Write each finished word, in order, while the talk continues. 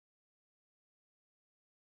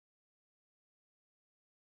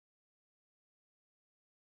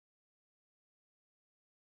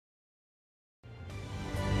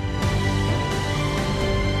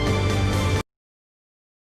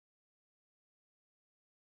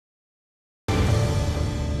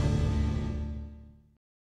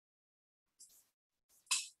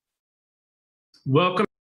Welcome,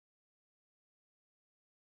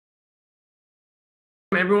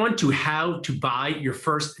 everyone, to How to Buy Your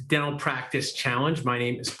First Dental Practice Challenge. My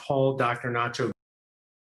name is Paul, Dr. Nacho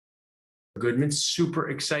Goodman. Super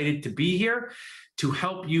excited to be here to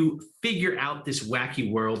help you figure out this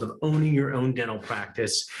wacky world of owning your own dental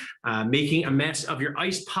practice, making a mess of your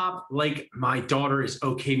ice pop like my daughter is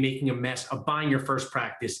okay, making a mess of buying your first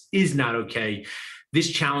practice is not okay. This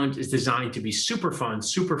challenge is designed to be super fun,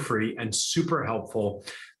 super free, and super helpful.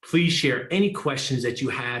 Please share any questions that you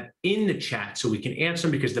have in the chat so we can answer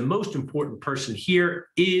them, because the most important person here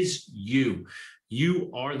is you. You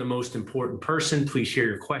are the most important person. Please share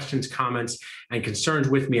your questions, comments, and concerns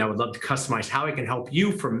with me. I would love to customize how I can help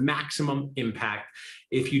you for maximum impact.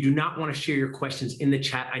 If you do not want to share your questions in the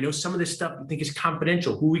chat, I know some of this stuff you think is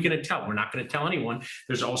confidential. Who are we going to tell? We're not going to tell anyone.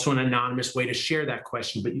 There's also an anonymous way to share that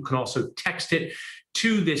question, but you can also text it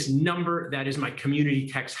to this number. That is my community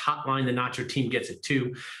text hotline. The Nacho team gets it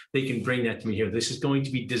too. They can bring that to me here. This is going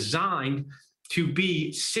to be designed to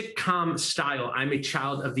be sitcom style. I'm a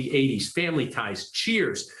child of the 80s, Family Ties,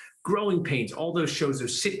 Cheers, Growing Pains, all those shows,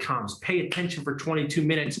 those sitcoms. Pay attention for 22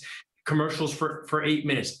 minutes, commercials for 8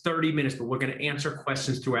 minutes, 30 minutes, but we're going to answer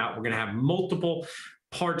questions throughout. We're going to have multiple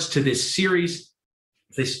parts to this series.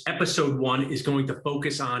 This episode 1 is going to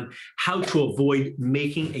focus on how to avoid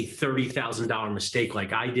making a $30,000 mistake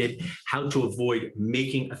like I did, how to avoid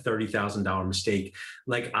making a $30,000 mistake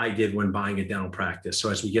like I did when buying a dental practice. So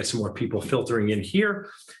as we get some more people filtering in here,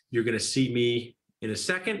 you're going to see me in a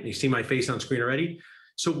second. You see my face on screen already.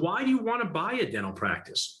 So why do you want to buy a dental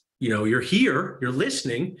practice? You know, you're here, you're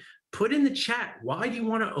listening. Put in the chat, why do you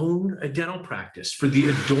want to own a dental practice? For the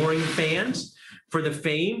adoring fans, for the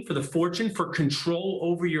fame, for the fortune, for control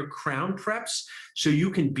over your crown preps, so you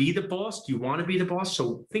can be the boss? Do you want to be the boss?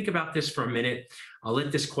 So think about this for a minute. I'll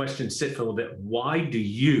let this question sit for a little bit. Why do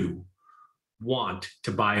you want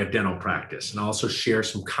to buy a dental practice? And I'll also share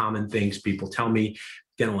some common things people tell me,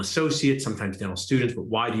 dental associates, sometimes dental students, but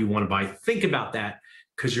why do you want to buy? Think about that,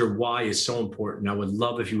 because your why is so important. I would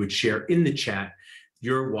love if you would share in the chat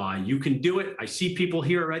your why. You can do it. I see people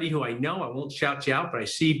here already who I know. I won't shout you out, but I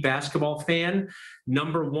see basketball fan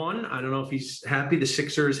number 1. I don't know if he's happy. The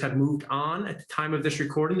Sixers have moved on at the time of this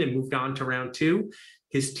recording. They moved on to round 2.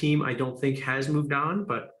 His team, I don't think, has moved on,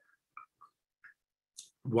 but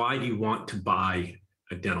why do you want to buy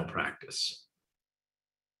a dental practice?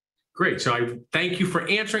 Great. So I thank you for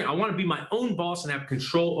answering. I want to be my own boss and have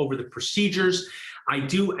control over the procedures I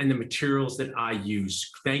do and the materials that I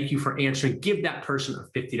use. Thank you for answering. Give that person a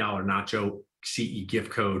 $50 Nacho CE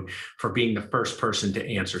gift code for being the first person to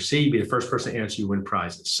answer. See, be the first person to answer, you win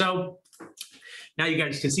prizes. So now you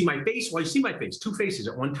guys can see my face. Well, you see my face, 2 faces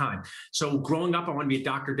at one time. So growing up, I wanted to be a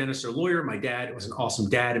doctor, dentist, or lawyer. My dad was an awesome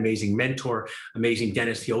dad, amazing mentor, amazing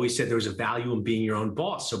dentist. He always said there was a value in being your own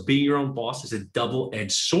boss. So being your own boss is a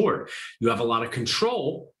double-edged sword. You have a lot of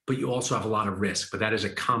control, but you also have a lot of risk. But that is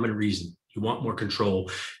a common reason. You want more control.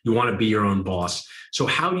 You want to be your own boss. So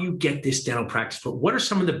how do you get this dental practice? But what are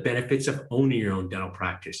some of the benefits of owning your own dental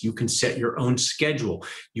practice? You can set your own schedule.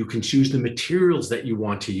 You can choose the materials that you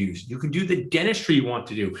want to use. You can do the dentistry you want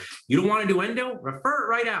to do. You don't want to do endo? Refer it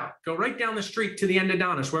right out. Go right down the street to the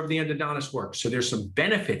endodontist, wherever the endodontist works. So there's some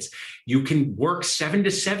benefits. You can work 7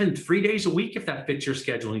 to 7, 3 days a week if that fits your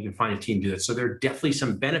schedule, and you can find a team to do that. So there are definitely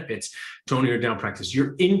some benefits to owning your dental practice.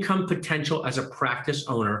 Your income potential as a practice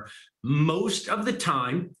owner most of the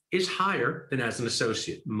time is higher than as an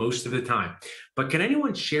associate, most of the time. But can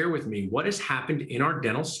anyone share with me what has happened in our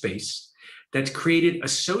dental space that's created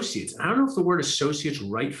associates? I don't know if the word associate's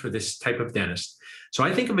right for this type of dentist. So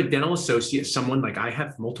I think of a dental associate, someone like I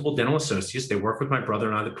have multiple dental associates. They work with my brother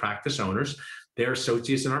and I, the practice owners. They're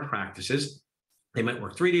associates in our practices. They might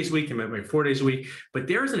work 3 days a week, they might work 4 days a week, but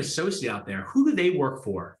there's an associate out there. Who do they work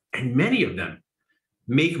for? And many of them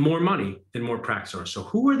make more money than more practice owners. So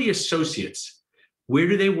who are the associates? Where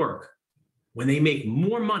do they work when they make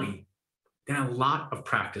more money than a lot of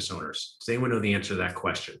practice owners? Does anyone know the answer to that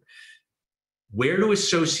question? Where do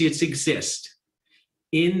associates exist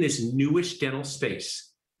in this newish dental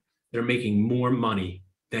space? They're making more money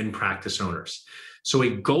than practice owners. So a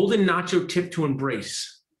golden Nacho tip to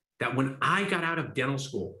embrace, that when I got out of dental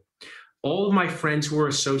school, all of my friends who were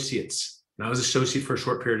associates, and I was associate for a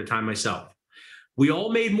short period of time myself, we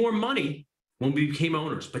all made more money when we became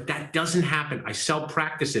owners, but that doesn't happen. I sell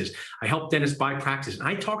practices. I help dentists buy practices. And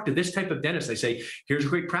I talk to this type of dentist. I say, here's a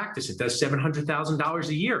great practice. It does $700,000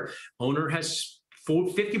 a year. Owner has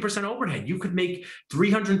 50% overhead. You could make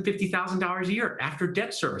 $350,000 a year after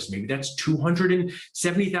debt service. Maybe that's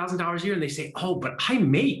 $270,000 a year. And they say, oh, but I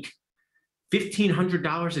make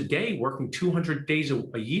 $1,500 a day working 200 days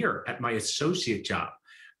a year at my associate job.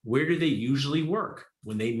 Where do they usually work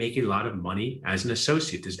when they make a lot of money as an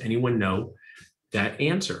associate? Does anyone know that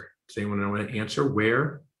answer? Does anyone know that answer?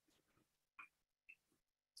 Where?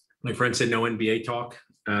 My friend said no NBA talk.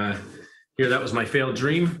 Here, that was my failed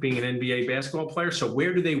dream, being an NBA basketball player. So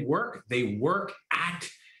where do they work? They work at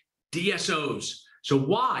DSOs. So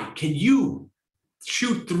why can you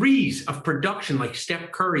shoot threes of production like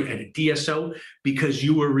Steph Curry at a DSO? Because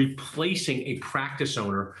you were replacing a practice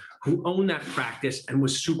owner who owned that practice and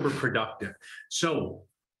was super productive. So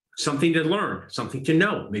something to learn, something to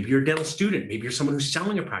know. Maybe you're a dental student. Maybe you're someone who's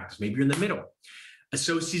selling a practice. Maybe you're in the middle.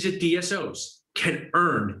 Associates at DSOs can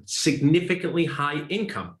earn significantly high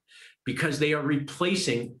income because they are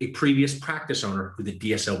replacing a previous practice owner who the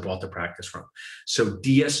DSO bought the practice from. So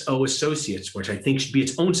DSO associates, which I think should be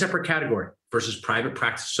its own separate category versus private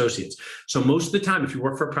practice associates. So most of the time, if you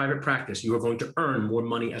work for a private practice, you are going to earn more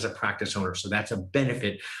money as a practice owner. So that's a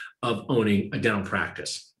benefit of owning a dental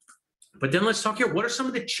practice. But then let's talk here. What are some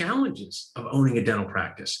of the challenges of owning a dental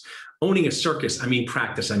practice? Owning a circus, I mean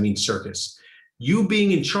practice, I mean circus. You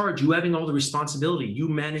being in charge, you having all the responsibility, you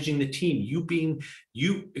managing the team,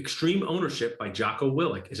 Extreme Ownership by Jocko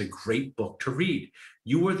Willink is a great book to read.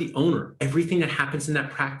 You are the owner. Everything that happens in that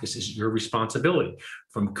practice is your responsibility,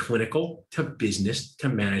 from clinical to business to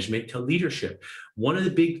management to leadership. One of the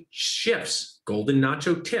big shifts, golden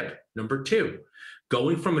nacho tip, number 2,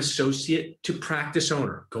 going from associate to practice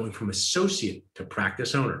owner, going from associate to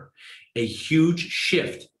practice owner. A huge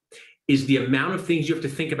shift is the amount of things you have to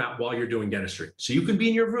think about while you're doing dentistry. So you can be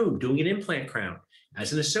in your room doing an implant crown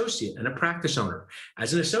as an associate and a practice owner.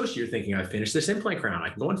 As an associate, you're thinking, I finished this implant crown. I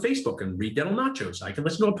can go on Facebook and read Dental Nachos. I can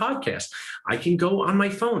listen to a podcast. I can go on my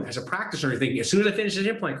phone. As a practice owner, you're thinking, as soon as I finish this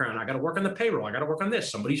implant crown, I got to work on the payroll. I got to work on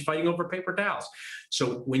this. Somebody's fighting over paper towels.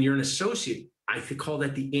 So when you're an associate, I could call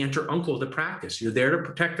that the aunt or uncle of the practice. You're there to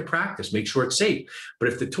protect the practice, make sure it's safe. But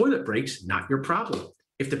if the toilet breaks, not your problem.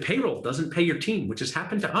 If the payroll doesn't pay your team, which has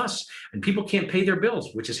happened to us, and people can't pay their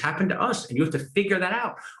bills, which has happened to us, and you have to figure that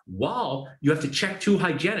out while you have to check 2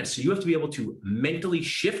 hygienists. So you have to be able to mentally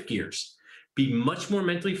shift gears, be much more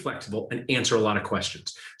mentally flexible, and answer a lot of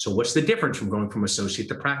questions. So what's the difference from going from associate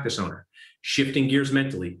to practice owner? Shifting gears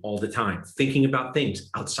mentally all the time, thinking about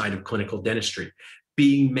things outside of clinical dentistry,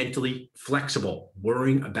 being mentally flexible,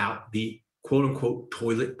 worrying about the quote unquote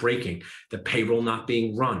toilet breaking, the payroll not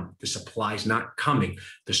being run, the supplies not coming,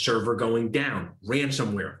 the server going down,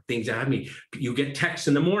 ransomware, things that happen. You get texts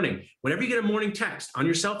in the morning. Whenever you get a morning text on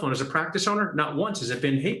your cell phone as a practice owner, not once has it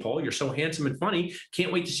been, hey, Paul, you're so handsome and funny.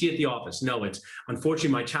 Can't wait to see you at the office. No, it's unfortunately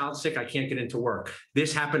my child's sick. I can't get into work.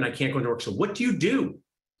 This happened. I can't go into work. So what do you do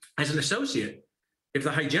as an associate if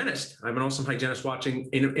the hygienist, I have an awesome hygienist watching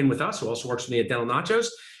in with us who also works with me at Dental Nachos,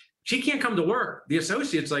 she can't come to work. The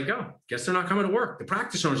associate's like, oh, guess they're not coming to work. The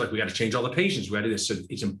practice owner's like, we got to change all the patients. We got to do this. So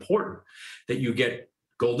it's important that you get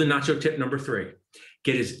golden nacho tip number 3.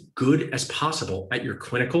 Get as good as possible at your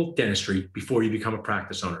clinical dentistry before you become a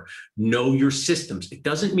practice owner. Know your systems. It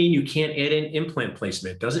doesn't mean you can't add in implant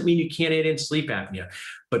placement. It doesn't mean you can't add in sleep apnea,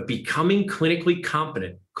 but becoming clinically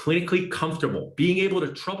competent, clinically comfortable, being able to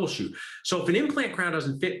troubleshoot. So if an implant crown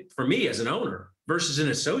doesn't fit for me as an owner versus an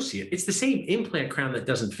associate, it's the same implant crown that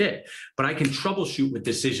doesn't fit, but I can troubleshoot with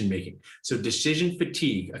decision making. So decision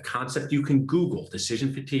fatigue, a concept you can Google,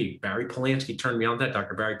 decision fatigue. Barry Polanski turned me on that,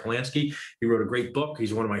 Dr. Barry Polanski. He wrote a great book.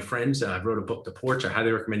 He's one of my friends. I wrote a book, The Porch. I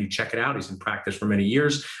highly recommend you check it out. He's in practice for many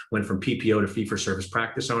years, went from PPO to fee-for-service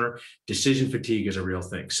practice owner. Decision fatigue is a real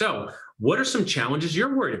thing. So what are some challenges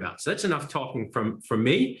you're worried about? So that's enough talking from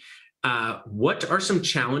me. What are some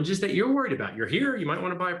challenges that you're worried about? You're here, you might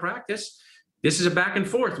want to buy a practice. This is a back and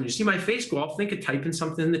forth. When you see my face go off, think of typing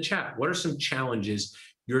something in the chat. What are some challenges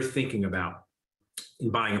you're thinking about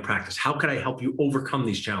in buying a practice? How could I help you overcome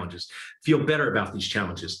these challenges? Feel better about these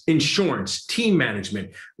challenges? Insurance, team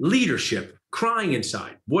management, leadership, crying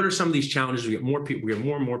inside. What are some of these challenges? We get more people. We have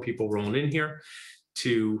more and more people rolling in here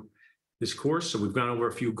to this course. So we've gone over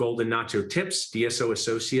a few golden nacho tips. DSO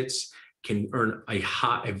associates can earn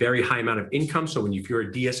a very high amount of income. So if you're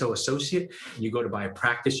a DSO associate and you go to buy a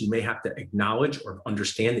practice, you may have to acknowledge or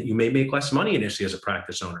understand that you may make less money initially as a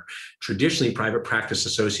practice owner. Traditionally, private practice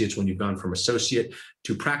associates, when you've gone from associate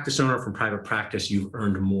to practice owner, from private practice, you've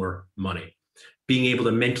earned more money. Being able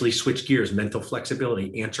to mentally switch gears, mental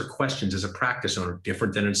flexibility, answer questions as a practice owner,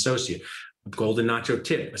 different than an associate. Golden nacho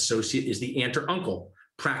tip, associate is the aunt or uncle.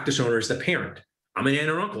 Practice owner is the parent. I'm an aunt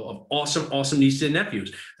or uncle of awesome nieces and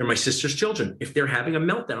nephews. They're my sister's children. If they're having a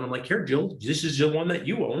meltdown, I'm like, here, Jill, this is the one that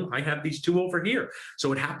you own. I have these 2 over here.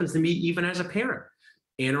 So it happens to me even as a parent.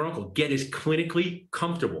 aunt or uncle, get as clinically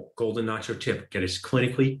comfortable. Golden nacho tip, get as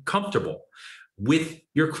clinically comfortable with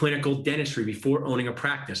your clinical dentistry before owning a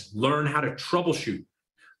practice. Learn how to troubleshoot.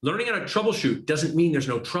 Learning how to troubleshoot doesn't mean there's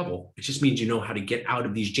no trouble. It just means you know how to get out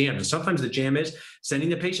of these jams. And sometimes the jam is sending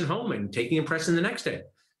the patient home and taking the impression the next day.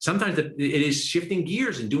 Sometimes it is shifting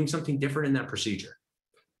gears and doing something different in that procedure.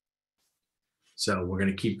 So we're going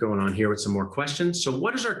to keep going on here with some more questions. So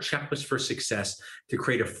what is our checklist for success to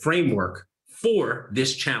create a framework for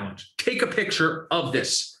this challenge? Take a picture of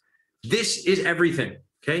this. This is everything,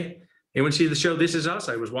 okay? Anyone see the show This Is Us?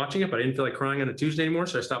 I was watching it, but I didn't feel like crying on a Tuesday anymore,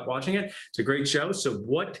 so I stopped watching it. It's a great show. So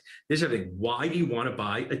this is everything. Why do you want to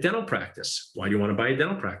buy a dental practice? Why do you want to buy a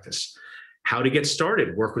dental practice? How to get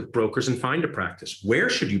started, work with brokers and find a practice. Where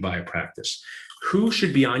should you buy a practice? Who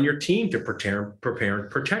should be on your team to prepare and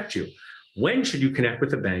protect you? When should you connect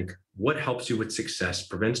with a bank? What helps you with success,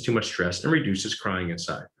 prevents too much stress, and reduces crying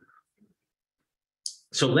inside?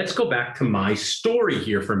 So let's go back to my story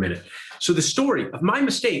here for a minute. So the story of my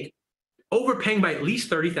mistake, overpaying by at least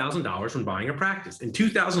 $30,000 when buying a practice. In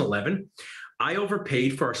 2011, I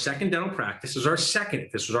overpaid for our second dental practice. This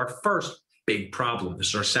was our first big problem. This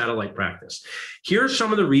is our satellite practice. Here are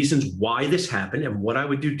some of the reasons why this happened and what I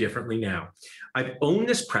would do differently now. I've owned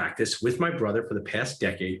this practice with my brother for the past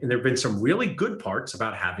decade, and there have been some really good parts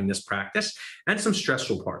about having this practice and some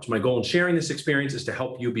stressful parts. My goal in sharing this experience is to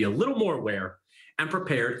help you be a little more aware and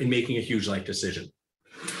prepared in making a huge life decision.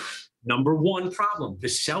 Number one problem, the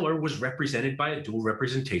seller was represented by a dual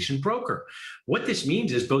representation broker. What this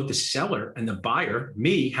means is both the seller and the buyer,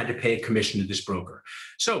 me, had to pay a commission to this broker.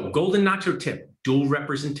 So golden nacho tip, dual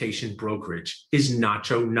representation brokerage is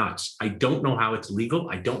nacho nuts. I don't know how it's legal.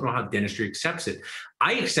 I don't know how dentistry accepts it.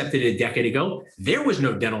 I accepted it a decade ago. There was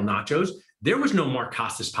no dental nachos. There was no Mark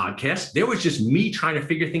Costas podcast. There was just me trying to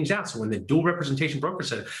figure things out. So when the dual representation broker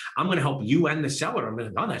said, I'm going to help you and the seller, I'm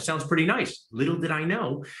going, oh, that sounds pretty nice. Little did I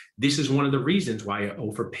know, this is one of the reasons why I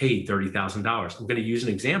overpaid $30,000. I'm going to use an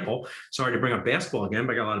example. Sorry to bring up basketball again,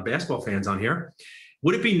 but I got a lot of basketball fans on here.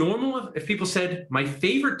 Would it be normal if people said, my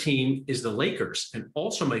favorite team is the Lakers, and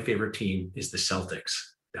also my favorite team is the Celtics?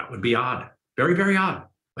 That would be odd. Very, very odd.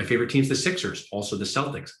 My favorite team's the Sixers, also the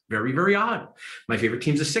Celtics. Very, very odd. My favorite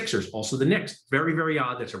team's the Sixers, also the Knicks. Very, very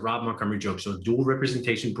odd. That's a Rob Montgomery joke. So a dual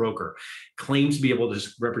representation broker claims to be able to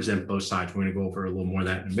represent both sides. We're going to go over a little more of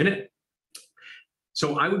that in a minute.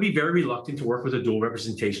 So I would be very reluctant to work with a dual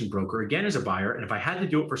representation broker, again, as a buyer. And if I had to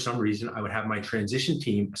do it for some reason, I would have my transition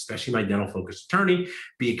team, especially my dental focused attorney,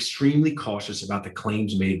 be extremely cautious about the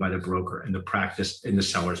claims made by the broker and the practice in the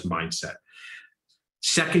seller's mindset.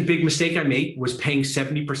 Second big mistake I made was paying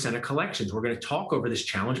 70% of collections. We're going to talk over this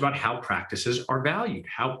challenge about how practices are valued.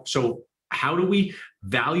 How do we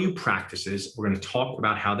value practices? We're going to talk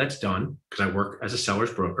about how that's done because I work as a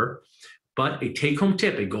seller's broker. But a take-home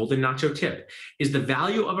tip, a golden nacho tip, is the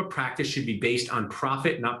value of a practice should be based on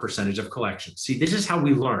profit, not percentage of collections. See, this is how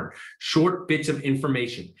we learn. Short bits of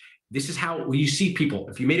information. This is how you see people.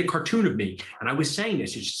 If you made a cartoon of me and I was saying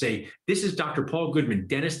this, you should say, this is Dr. Paul Goodman,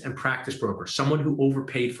 dentist and practice broker, someone who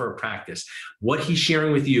overpaid for a practice. What he's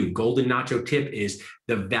sharing with you, golden nacho tip, is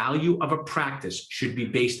the value of a practice should be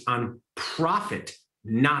based on profit,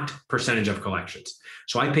 not percentage of collections.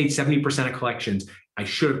 So I paid 70% of collections. I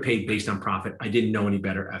should have paid based on profit. I didn't know any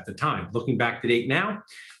better at the time. Looking back now,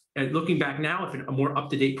 if a more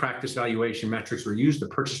up-to-date practice valuation metrics were used, the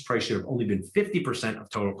purchase price should have only been 50% of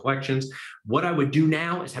total collections. What I would do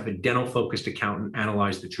now is have a dental-focused accountant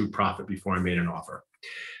analyze the true profit before I made an offer.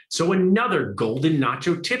 So another golden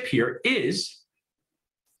nacho tip here is,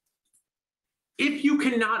 if you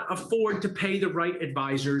cannot afford to pay the right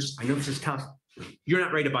advisors, I know this is tough, you're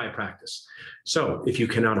not ready to buy a practice. So if you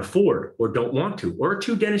cannot afford or don't want to, or are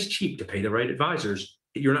too dentist cheap to pay the right advisors,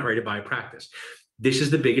 you're not ready to buy a practice. This is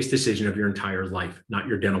the biggest decision of your entire life, not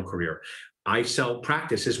your dental career. I sell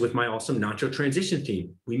practices with my awesome Nacho transition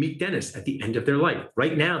team. We meet dentists at the end of their life.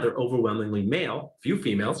 Right now, they're overwhelmingly male, few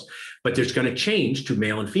females, but there's going to change to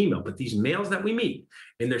male and female. But these males that we meet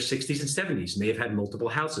in their 60s and 70s may have had multiple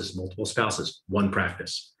houses, multiple spouses, one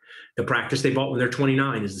practice. The practice they bought when they're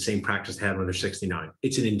 29 is the same practice they had when they're 69.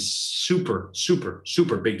 It's an super, super,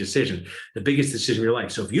 super big decision, the biggest decision of your life.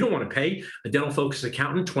 So if you don't want to pay a dental focused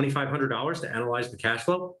accountant $2,500 to analyze the cash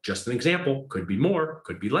flow, just an example, could be more,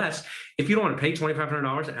 could be less. If you don't want to pay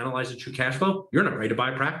 $2,500 to analyze the true cash flow, you're not ready to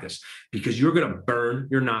buy a practice because you're going to burn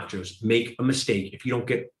your nachos, make a mistake if you don't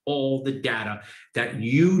get all the data that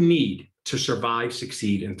you need to survive,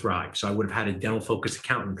 succeed, and thrive. So I would have had a dental focused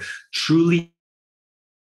accountant truly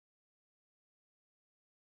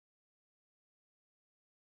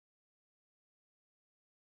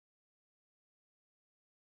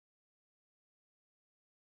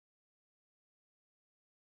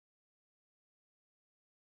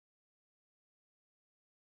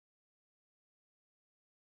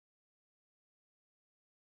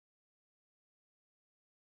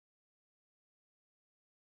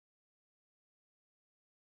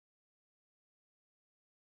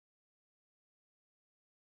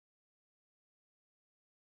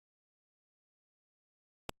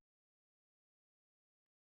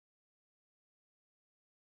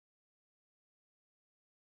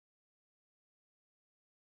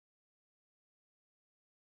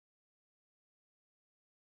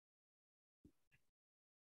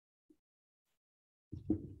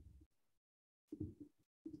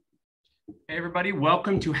Hey, everybody.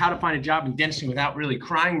 Welcome to How to Find a Job in Dentistry Without Really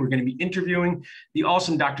Crying. We're going to be interviewing the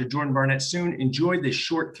awesome Dr. Jordan Barnett soon. Enjoy this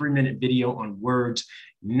short 3-minute video on words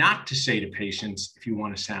not to say to patients if you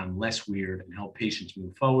want to sound less weird and help patients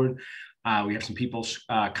move forward. We have some people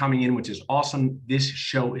coming in, which is awesome. This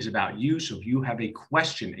show is about you. So if you have a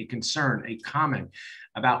question, a concern, a comment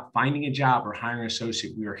about finding a job or hiring an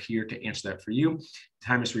associate, we are here to answer that for you.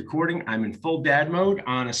 Time is recording. I'm in full dad mode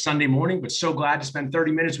on a Sunday morning, but so glad to spend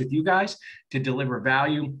 30 minutes with you guys to deliver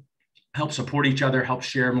value, help support each other, help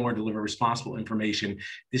share more, deliver responsible information.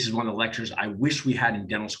 This is one of the lectures I wish we had in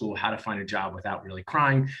dental school, how to find a job without really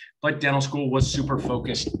crying. But dental school was super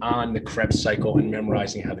focused on the Krebs cycle and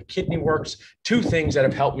memorizing how the kidney works. 2 things that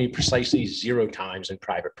have helped me precisely 0 times in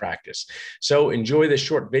private practice. So enjoy this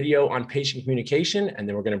short video on patient communication, and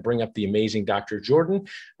then we're going to bring up the amazing Dr. Jordan.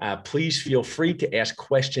 Please feel free to ask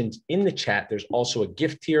questions in the chat. There's also a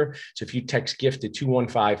gift here. So if you text gift to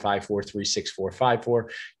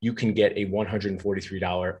 215-543-6454, you can get a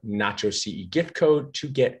 $143 Nacho CE gift code to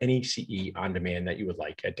get any CE on demand that you would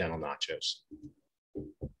like at Dental Nachos.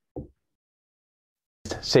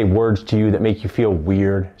 Say words to you that make you feel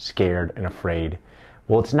weird, scared, and afraid.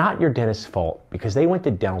 Well, it's not your dentist's fault because they went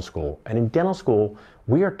to dental school. And in dental school,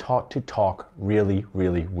 we are taught to talk really,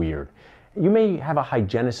 really weird. You may have a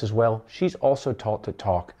hygienist as well. She's also taught to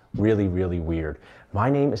talk really, really weird. My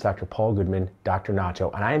name is Dr. Paul Goodman, Dr.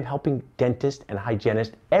 Nacho, and I am helping dentists and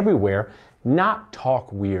hygienists everywhere not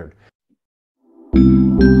talk weird.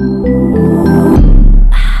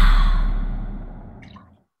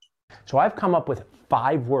 So I've come up with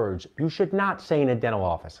 5 words you should not say in a dental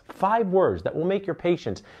office. 5 words that will make your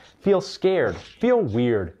patients feel scared, feel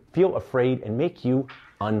weird, feel afraid, and make you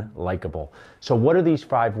unlikable. So what are these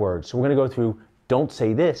 5 words? So we're going to go through don't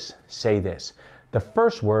say this, say this. The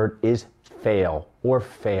first word is fail or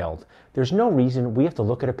failed. There's no reason we have to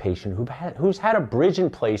look at a patient who's had a bridge in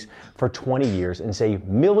place for 20 years and say,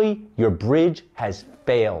 Millie, your bridge has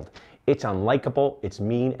failed. It's unlikable, it's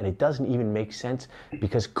mean, and it doesn't even make sense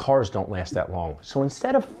because cars don't last that long. So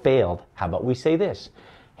instead of failed, how about we say this?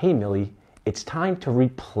 Hey, Millie, it's time to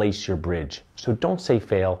replace your bridge. So don't say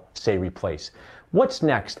fail, say replace. What's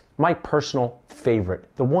next? My personal favorite,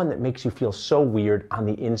 the one that makes you feel so weird on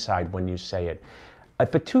the inside when you say it.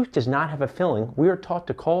 If a tooth does not have a filling, we are taught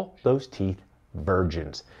to call those teeth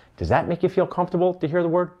virgins. Does that make you feel comfortable to hear the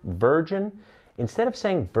word virgin? Instead of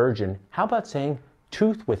saying virgin, how about saying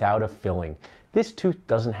tooth without a filling? This tooth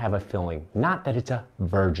doesn't have a filling, not that it's a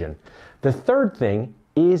virgin. The third thing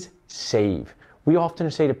is save. We often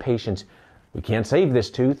say to patients, we can't save this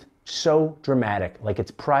tooth. So dramatic, like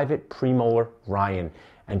it's Private Premolar Ryan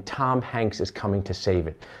and Tom Hanks is coming to save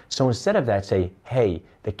it. So instead of that, say, hey,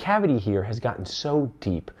 the cavity here has gotten so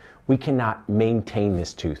deep, we cannot maintain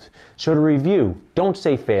this tooth. So to review, don't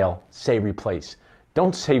say fail, say replace.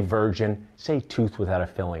 Don't say virgin, say tooth without a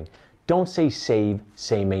filling. Don't say save,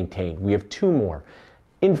 say maintain. We have 2 more.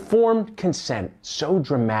 Informed consent, so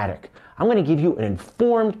dramatic. I'm going to give you an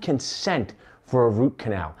informed consent for a root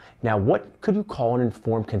canal. Now, what could you call an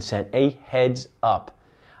informed consent? A heads up.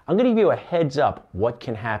 I'm going to give you a heads up what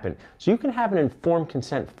can happen. So you can have an informed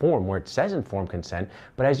consent form where it says informed consent,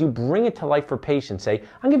 but as you bring it to life for patients, say,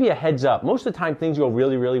 I'll give you a heads up. Most of the time things go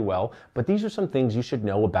really, really well, but these are some things you should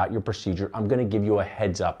know about your procedure. I'm going to give you a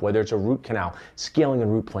heads up, whether it's a root canal, scaling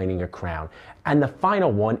and root planing a crown. And the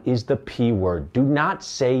final one is the P word. Do not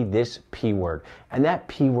say this P word. And that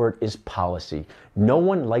P word is policy. No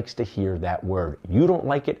one likes to hear that word. You don't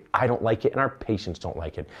like it, I don't like it, and our patients don't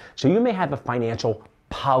like it. So you may have a financial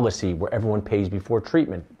policy where everyone pays before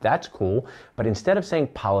treatment. That's cool, but instead of saying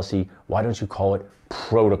policy, why don't you call it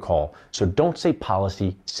protocol? So don't say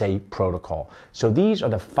policy, say protocol. So these are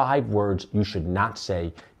the 5 words you should not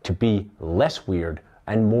say to be less weird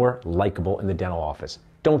and more likable in the dental office.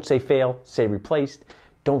 Don't say fail, say replaced.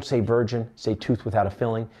 Don't say virgin, say tooth without a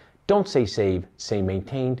filling. Don't say save, say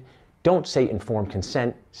maintained. Don't say informed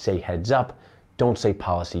consent, say heads up. Don't say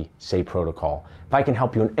policy, say protocol. If I can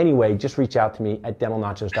help you in any way, just reach out to me at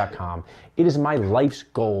dentalnachos.com. It is my life's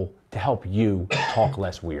goal to help you talk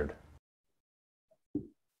less weird.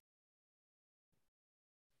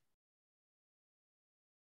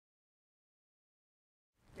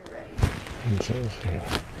 You're ready.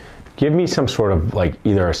 Give me some sort of like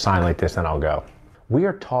either a sign like this and I'll go. We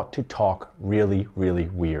are taught to talk really, really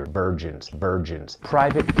weird. Virgins,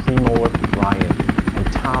 Private Premolar Ryan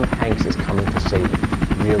and Tom Hanks is coming to save it.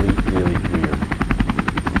 Really, really weird.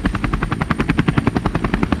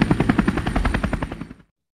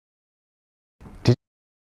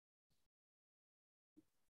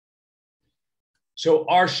 So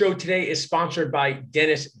our show today is sponsored by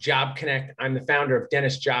Dentist Job Connect. I'm the founder of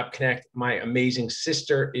Dentist Job Connect. My amazing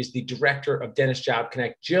sister is the director of Dentist Job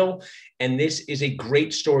Connect, Jill. And this is a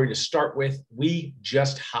great story to start with. We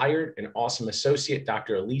just hired an awesome associate,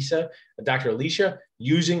 Dr. Alicia,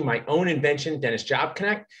 using my own invention, Dentist Job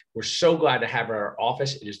Connect. We're so glad to have her in our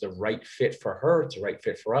office. It is the right fit for her. It's the right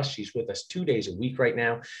fit for us. She's with us 2 days a week right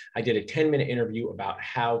now. I did a 10-minute interview about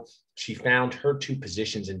how she found her two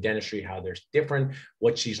positions in dentistry, how they're different,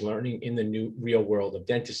 what she's learning in the new real world of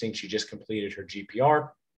dentisting. She just completed her GPR.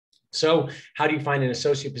 So how do you find an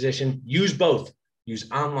associate position? Use both. Use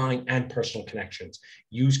online and personal connections.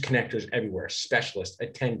 Use connectors everywhere, specialists,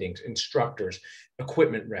 attendings, instructors,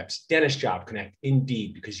 equipment reps, Dentist Job Connect,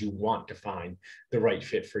 Indeed, because you want to find the right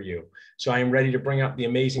fit for you. So I am ready to bring up the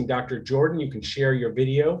amazing Dr. Jordan. You can share your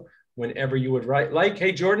video whenever you would like.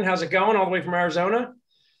 Hey, Jordan, how's it going all the way from Arizona?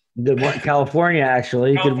 Good morning, California,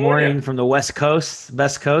 actually. California. Good morning from the West Coast.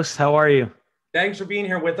 How are you? Thanks for being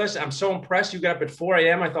here with us. I'm so impressed. You got up at 4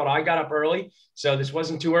 a.m. I thought I got up early, so this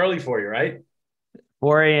wasn't too early for you, right?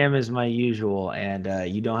 4 a.m. is my usual,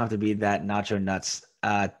 and you don't have to be that nacho nuts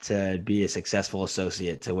to be a successful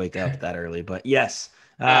associate to wake up that early. But yes,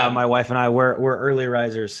 my wife and I we're early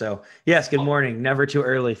risers. So yes, good morning. Never too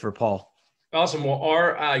early for Paul. Awesome. Well,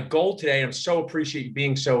 our goal today, I'm so appreciate you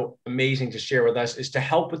being so amazing to share with us, is to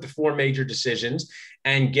help with the 4 major decisions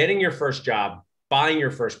and getting your first job, buying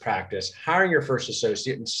your first practice, hiring your first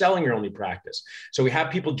associate, and selling your only practice. So we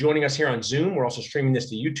have people joining us here on Zoom. We're also streaming this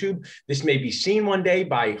to YouTube. This may be seen one day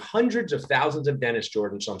by hundreds of thousands of dentists,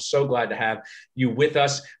 Jordan. So I'm so glad to have you with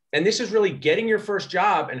us. And this is really getting your first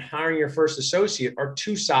job and hiring your first associate are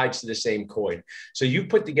 2 sides to the same coin. So you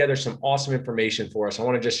put together some awesome information for us. I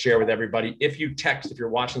want to just share with everybody. If you're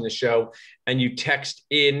watching the show and you text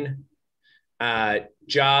in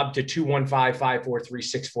job to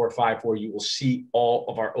 215-543-6454, you will see all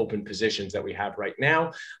of our open positions that we have right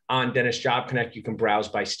now on Dentist Job Connect. You can browse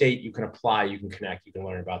by state, you can apply, you can connect, you can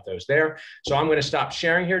learn about those there. So I'm going to stop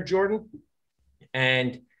sharing here, Jordan.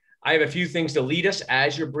 And I have a few things to lead us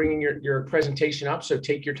as you're bringing your presentation up. So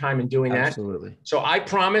take your time in doing that. Absolutely. So I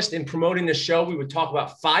promised in promoting the show, we would talk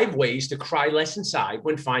about 5 ways to cry less inside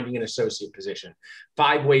when finding an associate position.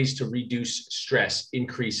 5 ways to reduce stress,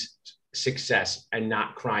 increase success, and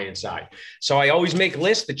not cry inside. So I always make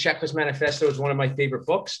lists. The Checklist Manifesto is one of my favorite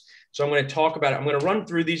books. So I'm going to talk about it. I'm going to run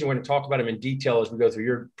through these and we're going to talk about them in detail as we go through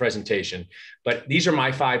your presentation. But these are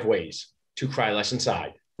my 5 ways to cry less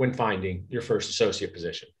inside when finding your first associate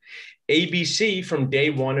position. ABC from day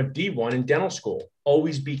 1 of D1 in dental school.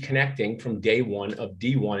 Always be connecting from day 1 of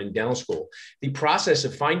D1 in dental school. The process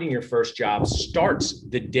of finding your first job starts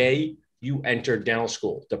the day you enter dental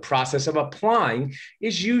school. The process of applying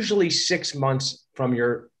is usually 6 months from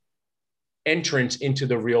your entrance into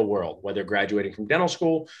the real world, whether graduating from dental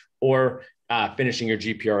school or finishing your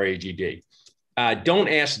GPR AGD. Don't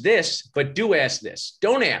ask this, but do ask this.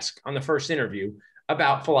 Don't ask on the first interview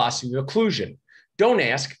about philosophy of occlusion. Don't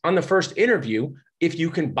ask on the first interview if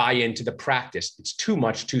you can buy into the practice. It's too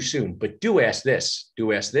much too soon, but do ask this,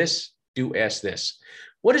 do ask this, do ask this.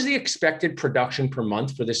 What is the expected production per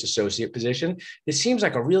month for this associate position? This seems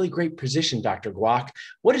like a really great position, Dr. Guac.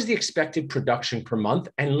 What is the expected production per month?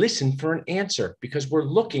 And listen for an answer because we're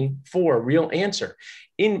looking for a real answer.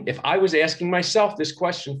 If I was asking myself this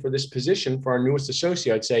question for this position for our newest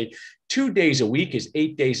associate, I'd say 2 days a week is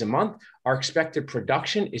 8 days a month. Our expected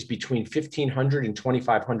production is between $1,500 and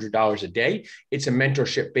 $2,500 a day. It's a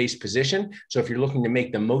mentorship-based position. So if you're looking to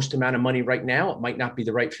make the most amount of money right now, it might not be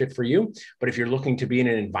the right fit for you. But if you're looking to be in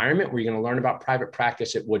an environment where you're going to learn about private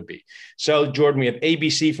practice, it would be. So Jordan, we have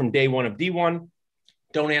ABC from day 1 of D1.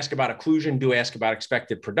 Don't ask about occlusion, do ask about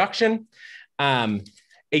expected production.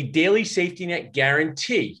 A daily safety net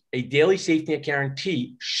guarantee. A daily safety net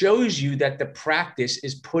guarantee shows you that the practice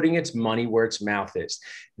is putting its money where its mouth is.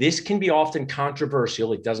 This can be often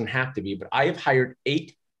controversial. It doesn't have to be, but I have hired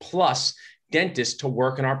 8+ dentists to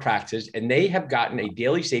work in our practice, and they have gotten a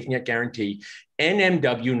daily safety net guarantee,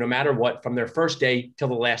 NMW, no matter what, from their first day till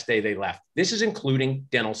the last day they left. This is including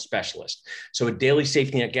dental specialists. So a daily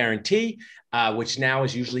safety net guarantee, which now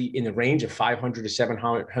is usually in the range of $500 to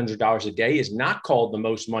 $700 a day, is not called the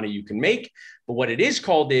most money you can make. But what it is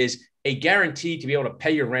called is a guarantee to be able to pay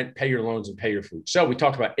your rent, pay your loans, and pay your food. So we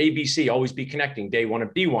talked about ABC, always be connecting, day 1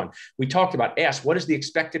 of D1. We talked about ask, what is the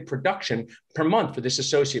expected production per month for this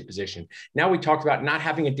associate position? Now we talked about not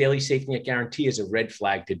having a daily safety net guarantee as a red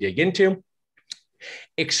flag to dig into.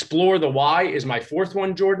 Explore the why is my 4th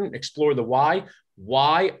one, Jordan. Explore the why.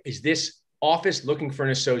 Why is this office looking for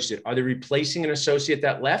an associate? Are they replacing an associate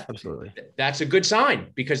that left? Absolutely. That's a good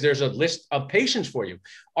sign because there's a list of patients for you.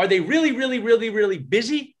 Are they really, really, really, really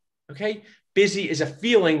busy? Okay. Busy is a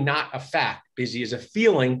feeling, not a fact. Busy is a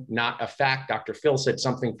feeling, not a fact. Dr. Phil said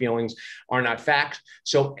something feelings are not facts.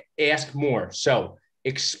 So ask more. So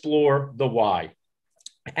explore the why.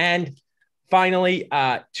 And finally,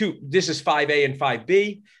 this is 5A and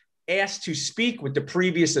 5B. Ask to speak with the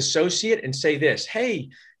previous associate and say this: hey,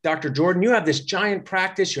 Dr. Jordan, you have this giant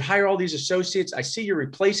practice. You hire all these associates. I see you're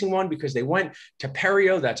replacing one because they went to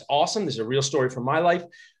Perio. That's awesome. This is a real story from my life.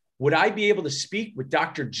 Would I be able to speak with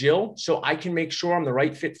Dr. Jill so I can make sure I'm the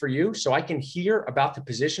right fit for you, so I can hear about the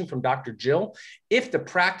position from Dr. Jill? If the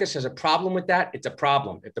practice has a problem with that, it's a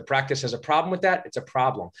problem. If the practice has a problem with that, it's a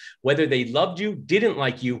problem. Whether they loved you, didn't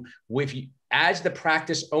like you, as the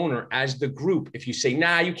practice owner, as the group, if you say,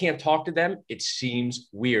 nah, you can't talk to them, it seems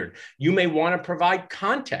weird. You may want to provide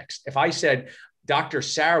context. If I said, Dr.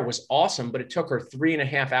 Sarah was awesome, but it took her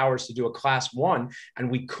 3.5 hours to do a class 1, and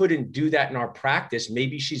we couldn't do that in our practice.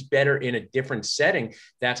 Maybe she's better in a different setting.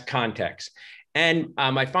 That's context. And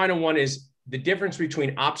my final one is the difference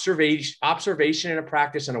between observation in a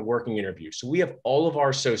practice and a working interview. So we have all of our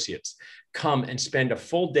associates come and spend a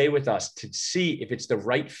full day with us to see if it's the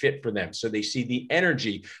right fit for them. So they see the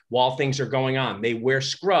energy while things are going on. They wear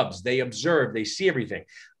scrubs, they observe, they see everything.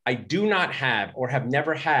 I do not have, or have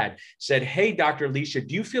never had, said, hey, Dr. Alicia,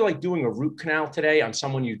 do you feel like doing a root canal today on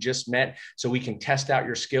someone you just met so we can test out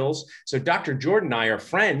your skills? So Dr. Jordan and I are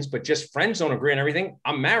friends, but just friends don't agree on everything.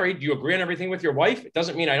 I'm married. Do you agree on everything with your wife? It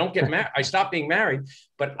doesn't mean I don't get married. I stop being married,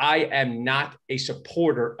 but I am not a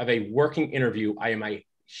supporter of a working interview. I am a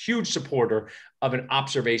huge supporter of an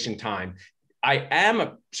observation time. I am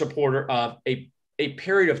a supporter of a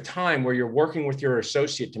period of time where you're working with your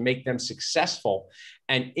associate to make them successful.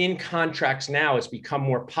 And in contracts now, it's become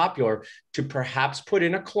more popular to perhaps put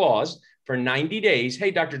in a clause for 90 days.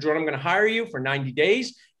 Hey, Dr. Jordan, I'm going to hire you for 90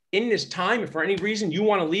 days. In this time, if for any reason you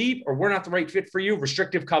want to leave or we're not the right fit for you,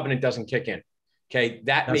 restrictive covenant doesn't kick in. Okay.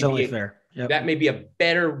 That's only fair. Yep. That may be a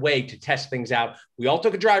better way to test things out. We all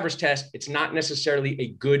took a driver's test. It's not necessarily a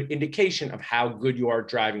good indication of how good you are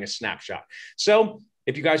driving a snapshot. So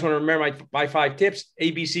if you guys want to remember my 5 tips,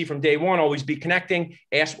 ABC from day one, always be connecting.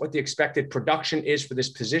 Ask what the expected production is for this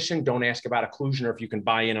position. Don't ask about occlusion or if you can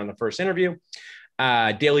buy in on the first interview.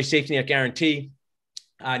 Daily safety net guarantee.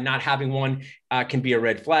 Not having one can be a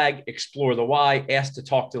red flag. Explore the why. Ask to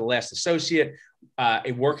talk to the last associate.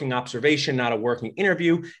 A working observation, not a working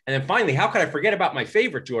interview. And then finally, how could I forget about my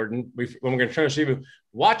favorite, Jordan, when we're going to turn this review?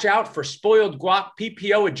 Watch out for spoiled guac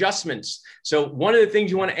PPO adjustments. So one of the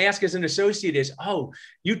things you want to ask as an associate is, oh,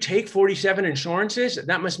 you take 47 insurances?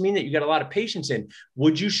 That must mean that you got a lot of patients in.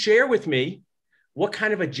 Would you share with me what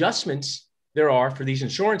kind of adjustments there are for these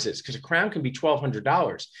insurances? Because a crown can be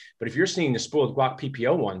 $1,200. But if you're seeing the spoiled guac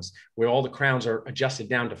PPO ones, where all the crowns are adjusted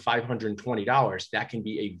down to $520, that can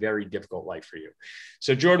be a very difficult life for you.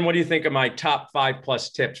 So Jordan, what do you think of my top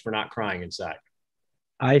 5+ tips for not crying inside?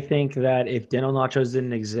 I think that if dental nachos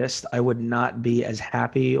didn't exist, I would not be as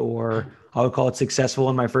happy, or I would call it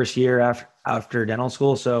successful in my first year after dental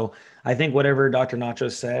school. So I think whatever Dr.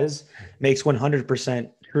 Nacho says makes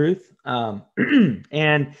 100% truth.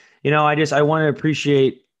 And I want to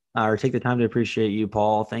appreciate or take the time to appreciate you,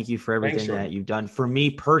 Paul. Thank you for everything that you've done for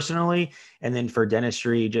me personally, and then for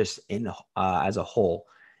dentistry just as a whole.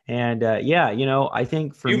 And I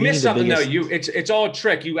think for you me, missed something though. It's all a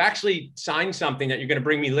trick. You actually signed something that you're going to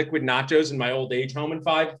bring me liquid nachos in my old age home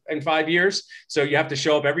in 5 years. So you have to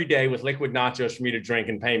show up every day with liquid nachos for me to drink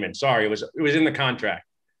in payment. Sorry, it was in the contract.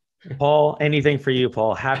 Paul, anything for you,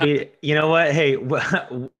 Paul. Happy. You know what? Hey,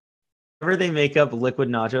 whenever they make up liquid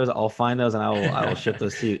nachos, I'll find those and I will ship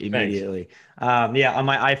those to you immediately. On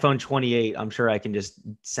my iPhone 28, I'm sure I can just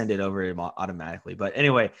send it over automatically. But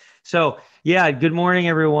anyway, so good morning,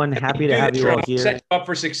 everyone. Happy to have you all here. Set you up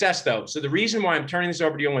for success, though. So the reason why I'm turning this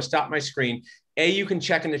over to you, I'm going to stop my screen. You can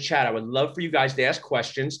check in the chat. I would love for you guys to ask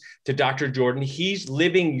questions to Dr. Jordan. He's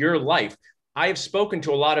living your life. I have spoken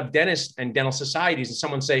to a lot of dentists and dental societies, and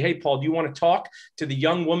someone say, hey, Paul, do you want to talk to the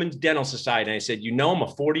Young Women's Dental Society? And I said, I'm a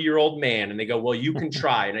 40-year-old man. And they go, well, you can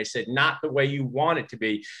try. And I said, not the way you want it to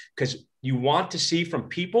be, because you want to see from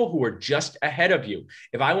people who are just ahead of you.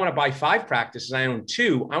 If I want to buy 5 practices, I own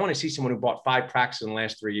 2. I want to see someone who bought 5 practices in the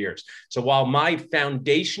last 3 years. So while my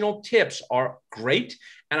foundational tips are great,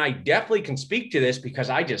 and I definitely can speak to this because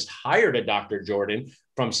I just hired a Dr. Jordan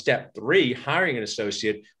from step 3, hiring an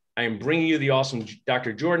associate, I am bringing you the awesome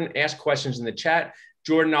Dr. Jordan. Ask questions in the chat.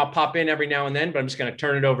 Jordan, I'll pop in every now and then, but I'm just going to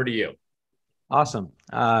turn it over to you. Awesome.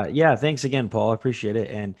 Yeah, thanks again, Paul. I appreciate it.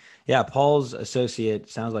 And yeah, Paul's associate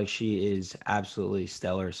sounds like she is absolutely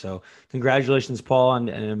stellar. So congratulations, Paul, on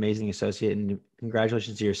an amazing associate, and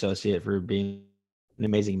congratulations to your associate for being an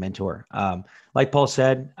amazing mentor. Like Paul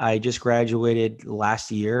said, I just graduated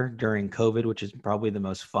last year during COVID, which is probably the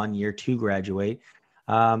most fun year to graduate.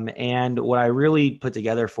 And what I really put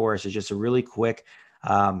together for us is just a really quick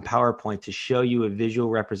PowerPoint to show you a visual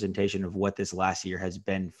representation of what this last year has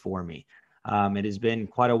been for me. It has been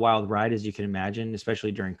quite a wild ride, as you can imagine,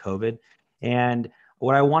 especially during COVID. And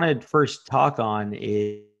what I want to first talk on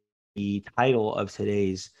is the title of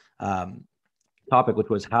today's topic, which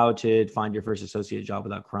was how to find your first associate job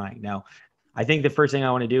without crying. Now, I think the first thing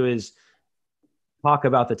I want to do is talk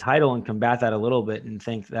about the title and combat that a little bit and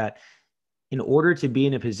think that in order to be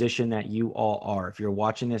in a position that you all are, if you're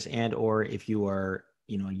watching this and or if you are,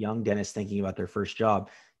 a young dentist thinking about their first job,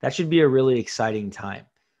 that should be a really exciting time.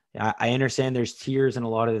 I understand there's tiers in a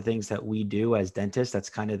lot of the things that we do as dentists. That's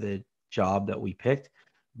kind of the job that we picked.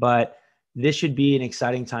 But this should be an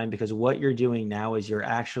exciting time because what you're doing now is you're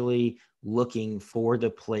actually looking for the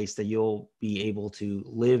place that you'll be able to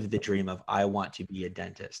live the dream of, I want to be a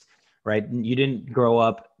dentist, right? You didn't grow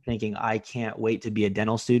up thinking, I can't wait to be a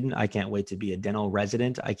dental student. I can't wait to be a dental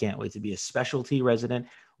resident. I can't wait to be a specialty resident.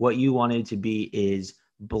 What you wanted to be is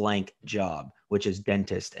blank job, which is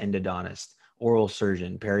dentist, endodontist, oral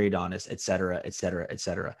surgeon, periodontist, et cetera, et cetera, et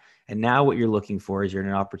cetera. And now what you're looking for is you're in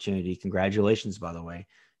an opportunity. Congratulations, by the way.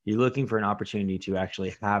 You're looking for an opportunity to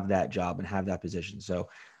actually have that job and have that position. So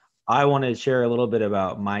I want to share a little bit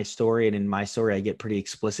about my story. And in my story, I get pretty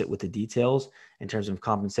explicit with the details in terms of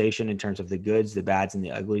compensation, in terms of the goods, the bads, and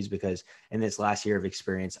the uglies, because in this last year of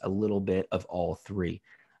experience, a little bit of all three.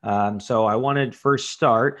 So I wanted to first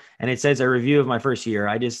start, and it says a review of my first year.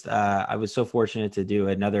 I was so fortunate to do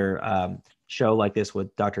another show like this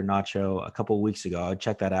with Dr. Nacho a couple of weeks ago. I'd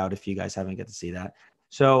check that out if you guys haven't get to see that.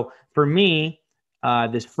 So for me,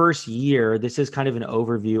 this first year, this is kind of an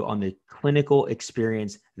overview on the clinical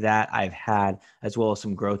experience that I've had, as well as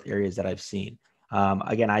some growth areas that I've seen.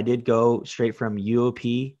 Again, I did go straight from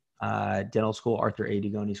UOP Dental School, Arthur A.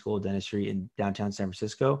 Dugoni School of Dentistry in downtown San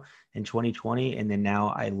Francisco in 2020. And then now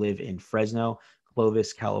I live in Fresno,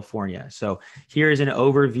 Clovis, California. So here's an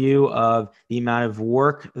overview of the amount of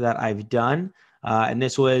work that I've done. And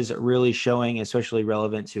this was really showing, especially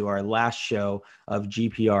relevant to our last show of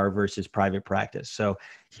GPR versus private practice. So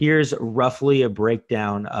here's roughly a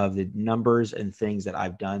breakdown of the numbers and things that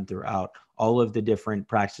I've done throughout all of the different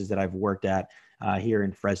practices that I've worked at here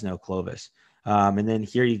in Fresno, Clovis. And then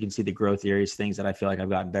here you can see the growth areas, things that I feel like I've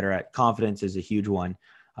gotten better at. Confidence is a huge one.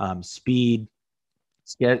 Speed,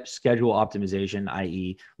 schedule optimization,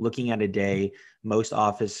 i.e. looking at a day. Most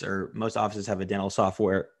offices have a dental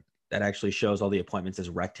software that actually shows all the appointments as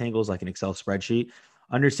rectangles, like an Excel spreadsheet.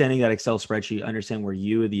 Understanding that Excel spreadsheet, understand where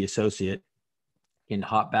you, the associate, can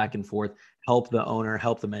hop back and forth, help the owner,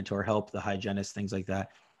 help the mentor, help the hygienist, things like that,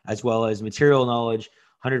 as well as material knowledge,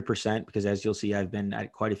 100%, because as you'll see, I've been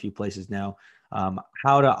at quite a few places now.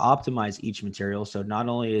 How to optimize each material. So not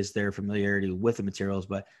only is there familiarity with the materials,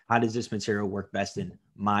 but how does this material work best in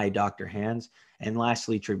my doctor hands? And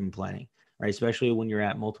lastly, treatment planning, right? Especially when you're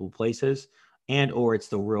at multiple places and or it's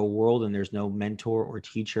the real world and there's no mentor or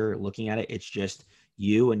teacher looking at it. It's just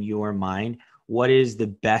you and your mind. What is the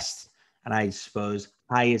best, and I suppose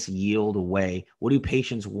highest yield way? What do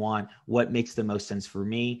patients want? What makes the most sense for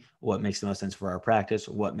me? What makes the most sense for our practice?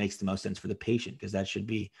 What makes the most sense for the patient? Because that should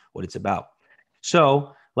be what it's about.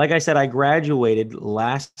 So, like I said, I graduated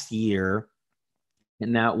last year,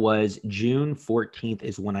 and that was June 14th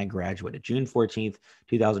is when I graduated. June 14th,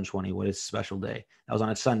 2020. What a special day. That was on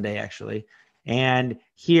a Sunday, actually. And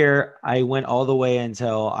here I went all the way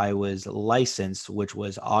until I was licensed, which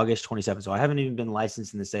was August 27th. So I haven't even been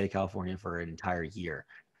licensed in the state of California for an entire year.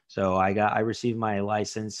 So I received my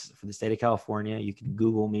license for the state of California. You can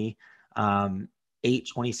Google me,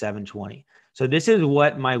 8/27/20. So this is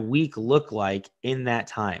what my week looked like in that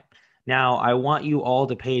time. Now, I want you all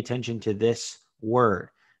to pay attention to this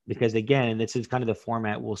word because, again, this is kind of the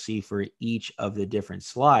format we'll see for each of the different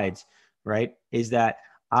slides, right? Is that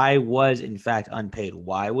I was, in fact, unpaid.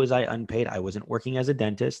 Why was I unpaid? I wasn't working as a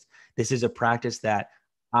dentist. This is a practice that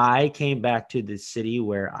I came back to the city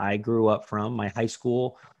where I grew up from. My high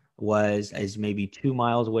school was maybe 2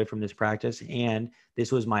 miles away from this practice, and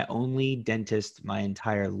this was my only dentist my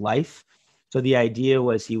entire life. So the idea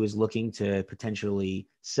was he was looking to potentially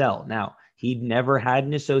sell. Now, he'd never had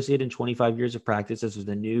an associate in 25 years of practice. This was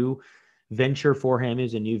a new venture for him. It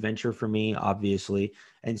was a new venture for me, obviously.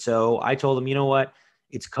 And so I told him, you know what?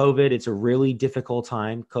 It's COVID. It's a really difficult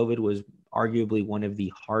time. COVID was arguably one of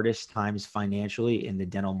the hardest times financially in the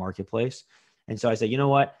dental marketplace. And so I said, you know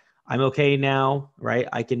what? I'm okay now, right?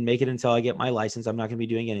 I can make it until I get my license. I'm not going to be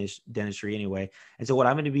doing any dentistry anyway. And so what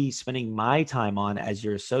I'm going to be spending my time on as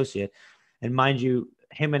your associate, and mind you,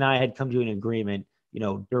 him and I had come to an agreement,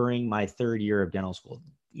 during my third year of dental school.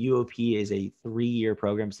 UOP is a 3-year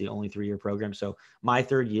program. It's the only 3-year program. So my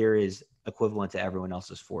third year is equivalent to everyone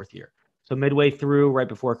else's fourth year. So midway through, right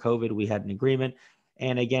before COVID, we had an agreement.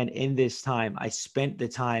 And again, in this time, I spent the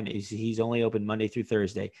time, he's only open Monday through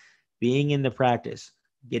Thursday, being in the practice,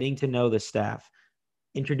 getting to know the staff,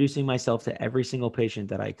 introducing myself to every single patient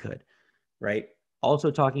that I could, right? Also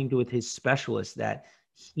talking with his specialist that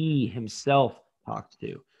he himself talked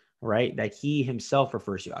to, right? That he himself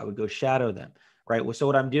refers to. I would go shadow them, right? So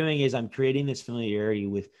what I'm doing is I'm creating this familiarity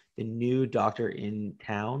with the new doctor in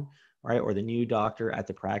town, right? Or the new doctor at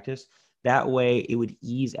the practice. That way it would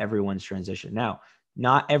ease everyone's transition. Now,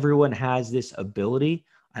 not everyone has this ability.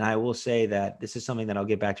 And I will say that this is something that I'll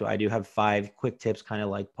get back to. I do have 5 quick tips, kind of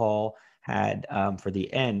like Paul had for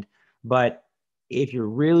the end. But if you're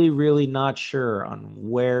really, really not sure on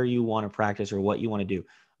where you want to practice or what you want to do,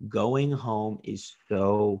 going home is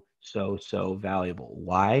so valuable.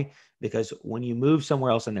 Why? Because when you move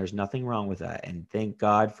somewhere else, and there's nothing wrong with that, and thank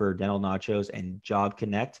God for Dental Nachos and Job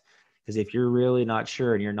Connect, because if you're really not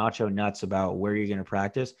sure and you're nacho nuts about where you're going to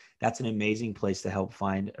practice, that's an amazing place to help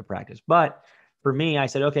find a practice. But for me, I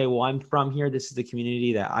said, okay, well, I'm from here. This is the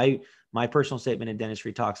community that my personal statement in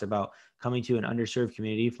dentistry talks about coming to an underserved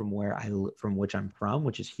community from which I'm from,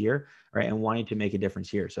 which is here, right? And wanting to make a difference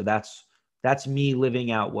here. So that's me living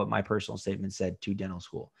out what my personal statement said to dental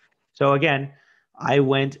school. So again, I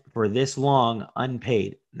went for this long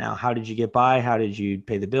unpaid. Now, how did you get by? How did you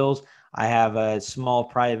pay the bills? I have a small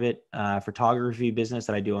private photography business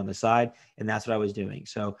that I do on the side, and that's what I was doing.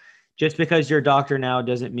 So just because you're a doctor now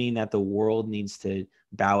doesn't mean that the world needs to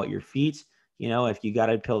bow at your feet. If you got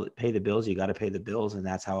to pay the bills, you got to pay the bills. And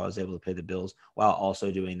that's how I was able to pay the bills while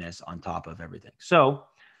also doing this on top of everything. So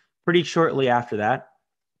pretty shortly after that,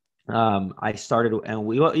 I started,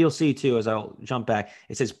 and you'll see too, as I'll jump back,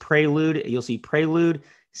 it says Prelude. You'll see Prelude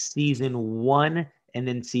season 1 and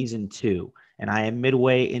then season 2. And I am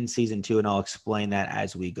midway in season 2, and I'll explain that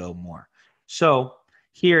as we go more. So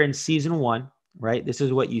here in season 1, right, this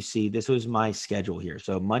is what you see. This was my schedule here.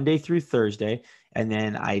 So Monday through Thursday, and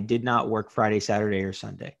then I did not work Friday, Saturday, or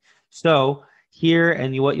Sunday. So here,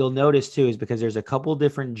 and what you'll notice too, is because there's a couple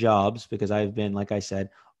different jobs, because I've been, like I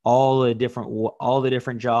said, all the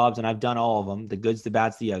different jobs, and I've done all of them, the goods, the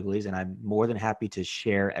bads, the uglies, and I'm more than happy to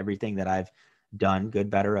share everything that I've done,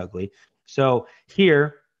 good, bad, or ugly. So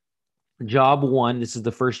here, job 1, this is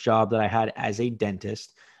the first job that I had as a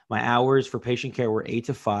dentist. My hours for patient care were 8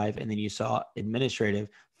 to 5, and then you saw administrative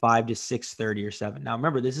 5 to 6:30 or 7. Now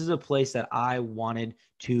remember, this is a place that I wanted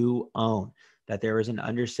to own, that there was an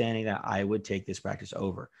understanding that I would take this practice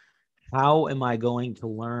over. How am I going to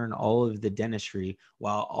learn all of the dentistry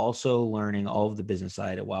while also learning all of the business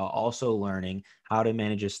side, while also learning how to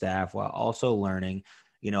manage a staff, while also learning,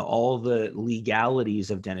 all the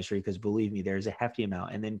legalities of dentistry? Because believe me, there's a hefty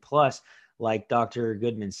amount. And then plus, like Dr.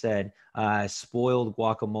 Goodman said, spoiled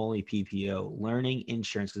guacamole PPO, learning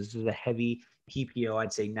insurance, because this is a heavy PPO,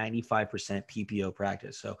 I'd say 95% PPO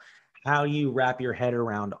practice. So how you wrap your head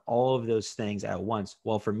around all of those things at once?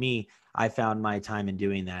 Well, for me, I found my time in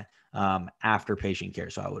doing that after patient care.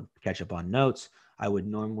 So I would catch up on notes. I would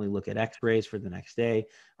normally look at x-rays for the next day,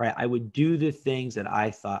 right? I would do the things that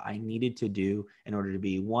I thought I needed to do in order to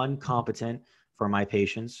be, 1, competent for my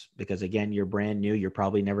patients, because again, you're brand new. You're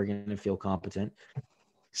probably never going to feel competent.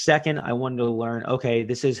 Second, I wanted to learn, okay,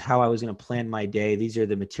 this is how I was going to plan my day. These are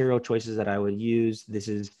the material choices that I would use. This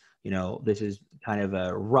is kind of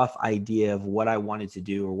a rough idea of what I wanted to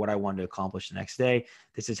do or what I wanted to accomplish the next day.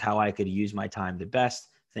 This is how I could use my time the best,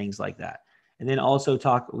 things like that. And then also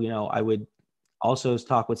I would also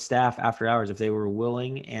talk with staff after hours if they were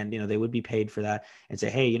willing, and, they would be paid for that, and say,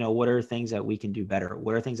 hey, what are things that we can do better?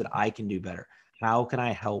 What are things that I can do better? How can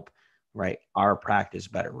I help, right, our practice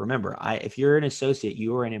better? Remember, if you're an associate,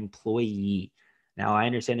 you are an employee. Now, I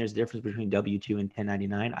understand there's a difference between W-2 and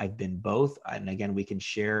 1099. I've been both. And again, we can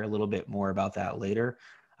share a little bit more about that later.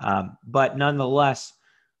 But nonetheless,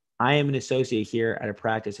 I am an associate here at a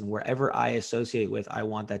practice, and wherever I associate with, I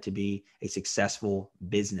want that to be a successful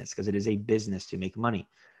business, because it is a business to make money,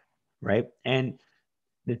 right? And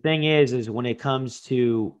the thing is when it comes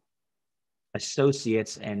to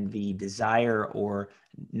associates and the desire or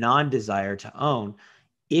non-desire to own,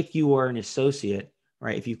 if you are an associate,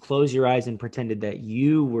 right, if you close your eyes and pretended that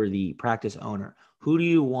you were the practice owner, who do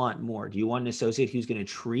you want more? Do you want an associate who's going to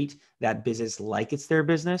treat that business like it's their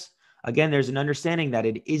business? again, there's an understanding that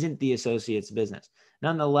it isn't the associate's business.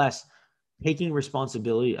 Nonetheless, taking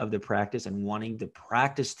responsibility of the practice and wanting the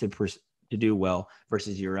practice to do well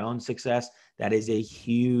versus your own success, that is a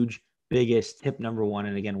huge, biggest tip number one.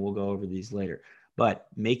 And again, we'll go over these later, but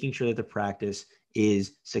making sure that the practice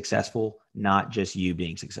is successful, not just you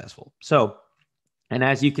being successful. So, and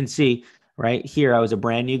as you can see right here, I was a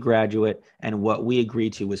brand new graduate, and what we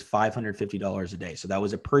agreed to was $550 a day. So that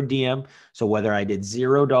was a per diem. So whether I did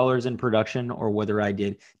 $0 in production or whether I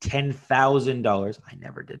did $10,000, I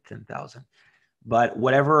never did 10,000, but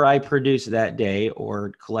whatever I produced that day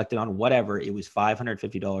or collected on whatever, it was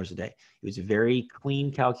 $550 a day. It was a very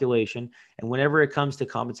clean calculation. And whenever it comes to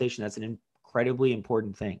compensation, that's an incredibly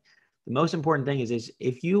important thing. The most important thing is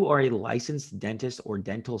if you are a licensed dentist or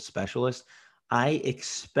dental specialist, I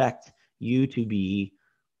expect you to be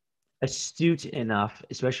astute enough,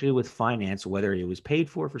 especially with finance, whether it was paid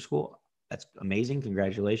for school. That's amazing.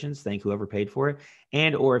 Congratulations. Thank whoever paid for it.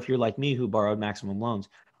 And, or if you're like me who borrowed maximum loans,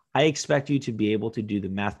 I expect you to be able to do the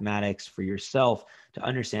mathematics for yourself to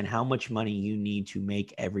understand how much money you need to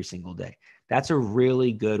make every single day. That's a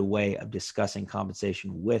really good way of discussing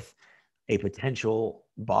compensation with a potential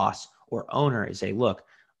boss or owner is say, look,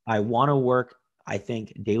 I want to work. I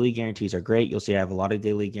think daily guarantees are great. You'll see I have a lot of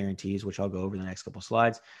daily guarantees, which I'll go over in the next couple of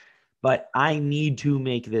slides, but I need to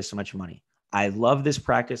make this much money. I love this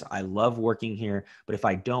practice. I love working here, but if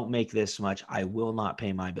I don't make this much, I will not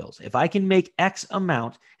pay my bills. If I can make X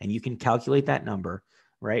amount, and you can calculate that number,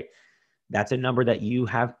 right? That's a number that you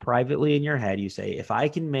have privately in your head. You say, if I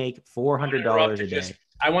can make $400 a day.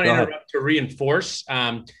 I want to interrupt to reinforce.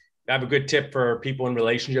 I have a good tip for people in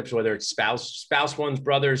relationships, whether it's spouse ones,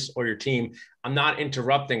 brothers, or your team. I'm not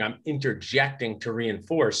interrupting. I'm interjecting to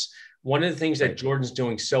reinforce. One of the things that Jordan's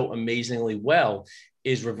doing so amazingly well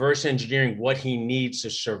is reverse engineering what he needs to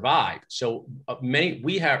survive. So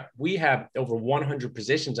we have over 100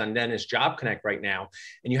 positions on Dentist Job Connect right now.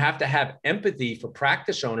 And you have to have empathy for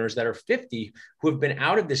practice owners that are 50 who have been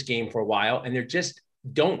out of this game for a while, and they just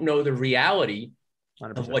don't know the reality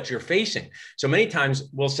 100%. Of what you're facing. So many times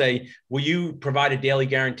we'll say, will you provide a daily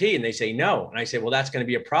guarantee? And they say, no. And I say, well, that's going to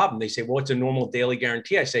be a problem. They say, well, what's a normal daily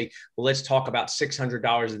guarantee? I say, well, let's talk about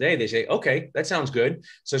 $600 a day. They say, okay, that sounds good.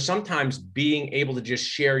 So sometimes being able to just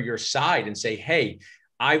share your side and say, hey,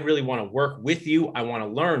 I really want to work with you. I want to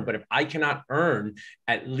learn, but if I cannot earn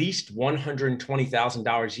at least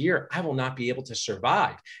 $120,000 a year, I will not be able to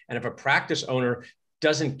survive. And if a practice owner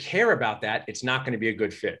doesn't care about that, it's not going to be a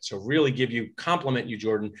good fit. So really compliment you,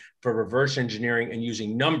 Jordan, for reverse engineering and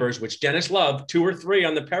using numbers, which dentists love, 2 or 3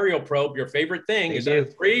 on the PerioProbe. Your favorite thing is a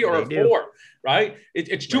 3 or a 4, right?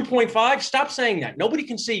 It's 2.5. Stop saying that. Nobody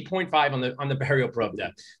can see 0.5 on the PerioProbe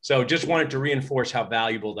depth. So just wanted to reinforce how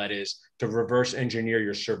valuable that is to reverse engineer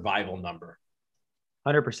your survival number.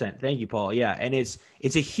 100%. Thank you, Paul. Yeah. And it's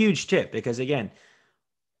a huge tip because again,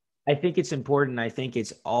 I think it's important. I think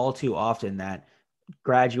it's all too often that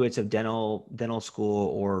graduates of dental school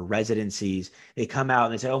or residencies, they come out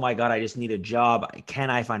and they say, oh my God, I just need a job. Can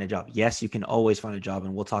I find a job? Yes, you can always find a job.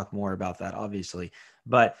 And we'll talk more about that, obviously,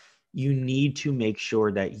 but you need to make sure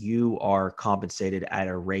that you are compensated at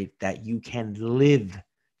a rate that you can live.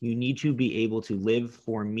 You need to be able to live.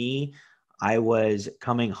 For me, I was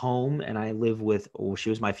coming home and I live with, she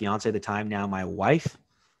was my fiance at the time, now my wife,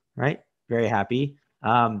 right? Very happy.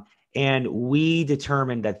 And we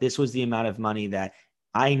determined that this was the amount of money that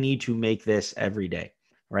I need to make this every day.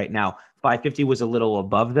 Right now, 550 was a little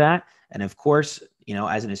above that. And of course,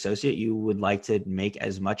 as an associate, you would like to make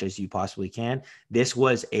as much as you possibly can. This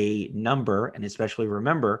was a number, and especially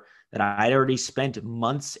remember that I'd already spent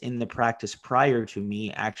months in the practice prior to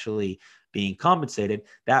me actually being compensated.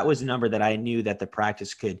 That was a number that I knew that the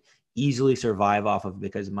practice could easily survive off of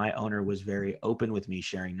because my owner was very open with me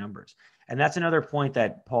sharing numbers. And that's another point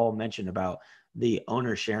that Paul mentioned about the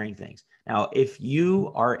owner sharing things. Now, if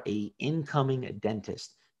you are an incoming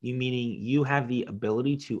dentist, meaning you have the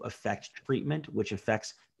ability to affect treatment, which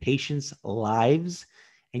affects patients' lives,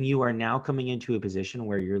 and you are now coming into a position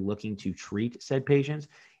where you're looking to treat said patients,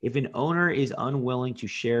 if an owner is unwilling to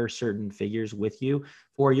share certain figures with you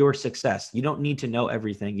for your success, you don't need to know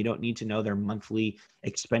everything. You don't need to know their monthly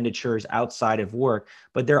expenditures outside of work,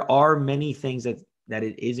 but there are many things that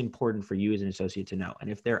it is important for you as an associate to know. And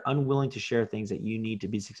if they're unwilling to share things that you need to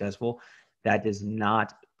be successful, that does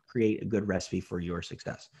not create a good recipe for your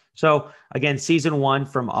success. So again, season 1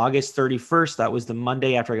 from August 31st, that was the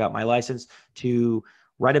Monday after I got my license, to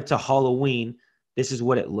right up to Halloween. This is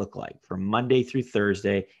what it looked like from Monday through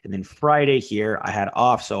Thursday. And then Friday here, I had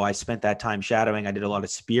off. So I spent that time shadowing. I did a lot of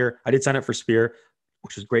Spear. I did sign up for Spear,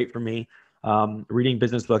 which was great for me, reading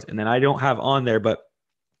business books. And then I don't have on there, but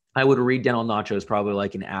I would read Dental Nachos probably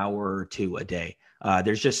like an hour or two a day.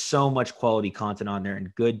 There's just so much quality content on there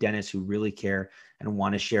and good dentists who really care and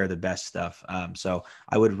want to share the best stuff. So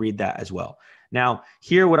I would read that as well. Now,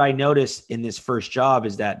 here, what I noticed in this first job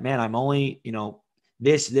is that, man, I'm only,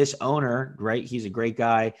 this owner, right? He's a great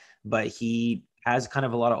guy, but he has kind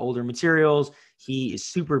of a lot of older materials. He is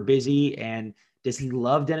super busy. And does he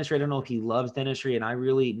love dentistry? I don't know if he loves dentistry, and I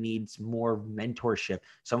really need more mentorship,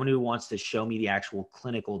 someone who wants to show me the actual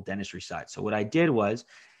clinical dentistry side. So what I did was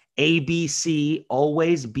ABC,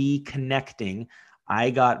 always be connecting. I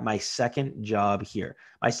got my second job here.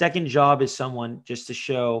 My second job is someone just to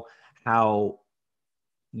show how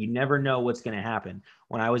you never know what's going to happen.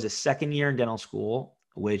 When I was a second year in dental school,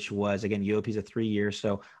 which was, again, UOP is a 3 years.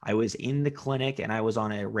 So I was in the clinic and I was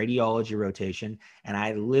on a radiology rotation, and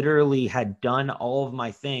I literally had done all of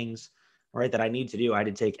my things, right, that I need to do. I had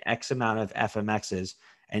to take X amount of FMXs.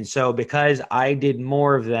 And so because I did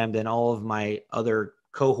more of them than all of my other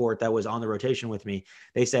cohort that was on the rotation with me,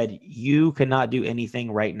 they said, you cannot do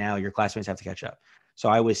anything right now. Your classmates have to catch up. So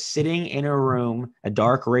I was sitting in a room, a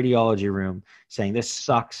dark radiology room, saying, this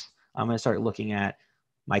sucks. I'm going to start looking at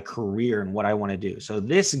my career and what I want to do. So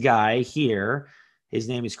this guy here, his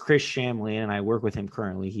name is Chris Shamlian, and I work with him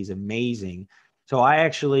currently. He's amazing. So I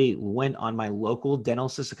actually went on my local dental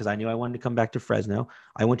system because I knew I wanted to come back to Fresno.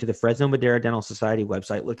 I went to the Fresno Madera Dental Society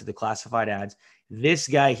website, looked at the classified ads. This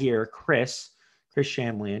guy here, Chris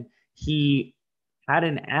Shamlian, he had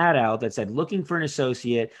an ad out that said, looking for an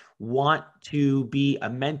associate, want to be a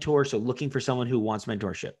mentor. So looking for someone who wants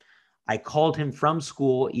mentorship. I called him from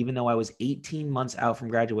school, even though I was 18 months out from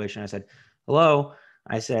graduation. I said, hello.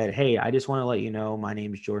 I said, hey, I just want to let you know, my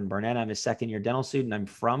name is Jordan Barnett. I'm a second-year dental student. I'm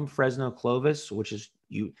from Fresno Clovis, which is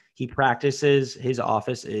he practices, his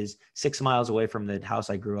office is 6 miles away from the house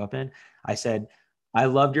I grew up in. I said, I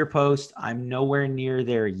loved your post. I'm nowhere near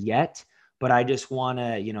there yet, but I just want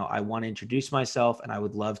to, I want to introduce myself, and I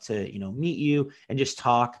would love to, meet you and just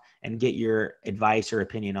talk and get your advice or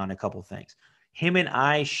opinion on a couple things. Him and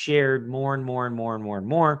I shared more and more and more and more and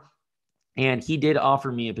more. And he did offer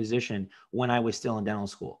me a position when I was still in dental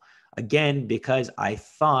school. Again, because I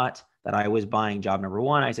thought that I was buying job number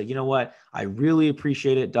one, I said, you know what? I really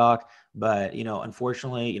appreciate it, doc. But,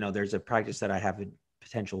 unfortunately, there's a practice that I have a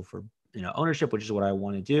potential for, ownership, which is what I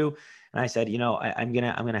want to do. And I said, I'm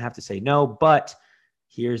going to have to say no, but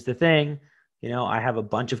here's the thing. I have a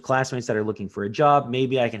bunch of classmates that are looking for a job.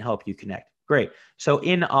 Maybe I can help you connect. Great. So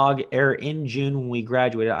in June, when we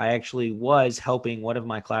graduated, I actually was helping one of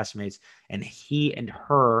my classmates, and he and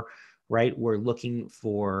her, right, were looking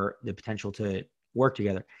for the potential to work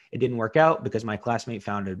together. It didn't work out because my classmate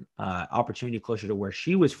found an opportunity closer to where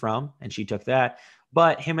she was from, and she took that.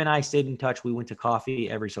 But him and I stayed in touch. We went to coffee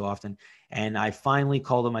every so often. And I finally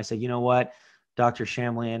called him. I said, you know what, Dr.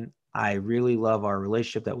 Shamlian, I really love our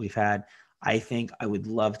relationship that we've had. I think I would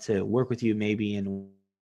love to work with you maybe in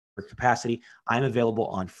capacity. I'm available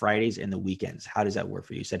on Fridays and the weekends. How does that work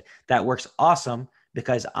for you? He said, that works awesome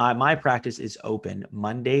because my practice is open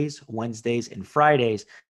Mondays, Wednesdays, and Fridays.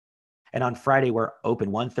 And on Friday, we're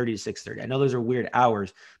open 1:30 to 6:30. I know those are weird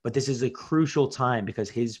hours, but this is a crucial time because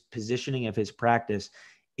his positioning of his practice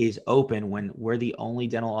is open when we're the only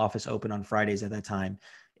dental office open on Fridays at that time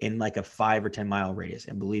in like a 5 or 10 mile radius.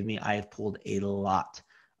 And believe me, I have pulled a lot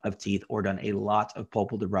of teeth or done a lot of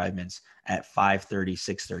pulpal debridements at 5:30,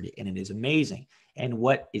 6:30, and it is amazing. And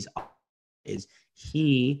what is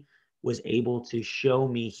he was able to show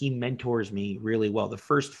me, he mentors me really well. The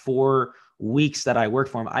first 4 weeks that I worked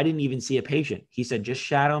for him, I didn't even see a patient. He said, just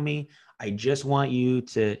shadow me. I just want you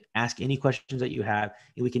to ask any questions that you have,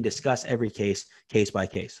 and we can discuss every case by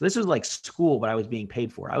case. So this was like school, but I was being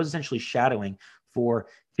paid for. I was essentially shadowing for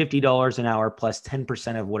 $50 an hour plus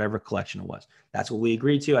 10% of whatever collection it was. That's what we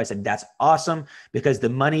agreed to. I said, that's awesome, because the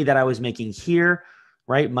money that I was making here,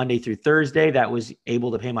 right, Monday through Thursday, that was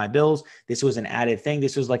able to pay my bills. This was an added thing.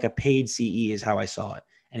 This was like a paid CE is how I saw it.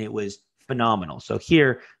 And it was phenomenal. So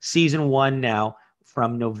here, season 1 now,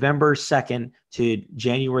 from November 2nd to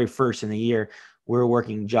January 1st in the year, we're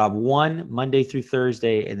working job 1 Monday through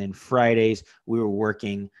Thursday. And then Fridays, we were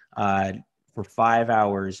working for 5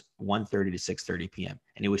 hours, 1:30 to 6:30 p.m.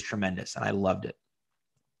 And it was tremendous. And I loved it.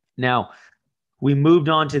 Now, we moved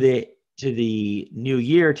on to the new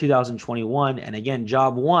year, 2021. And again,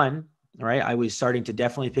 job 1, right, I was starting to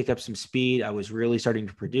definitely pick up some speed. I was really starting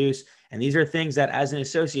to produce. And these are things that as an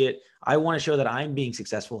associate, I want to show that I'm being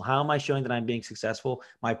successful. How am I showing that I'm being successful?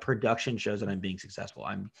 My production shows that I'm being successful.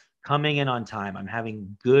 I'm coming in on time. I'm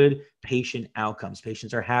having good patient outcomes.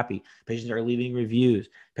 Patients are happy. Patients are leaving reviews.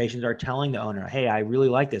 Patients are telling the owner, hey, I really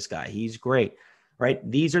like this guy. He's great, right?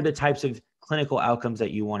 These are the types of clinical outcomes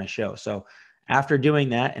that you want to show. So after doing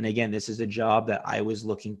that, and again, this is a job that I was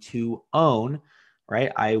looking to own,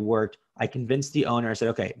 right? I convinced the owner, I said,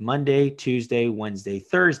 okay, Monday, Tuesday, Wednesday,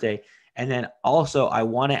 Thursday. And then also I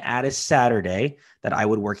want to add a Saturday that I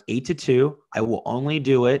would work 8 to 2. I will only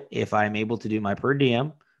do it if I'm able to do my per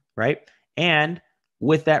diem, right? And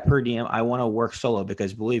with that per diem, I want to work solo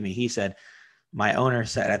because believe me, he said, my owner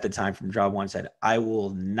said at the time from job one said, I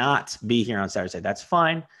will not be here on Saturday. That's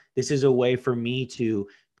fine. This is a way for me to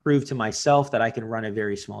prove to myself that I can run a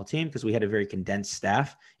very small team because we had a very condensed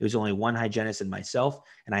staff. It was only one hygienist and myself,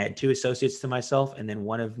 and I had 2 associates to myself, and then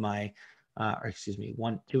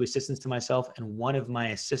two assistants to myself, and one of my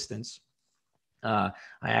assistants, I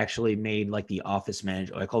actually made like the office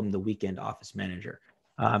manager. I called him the weekend office manager.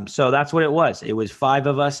 So that's what it was. It was 5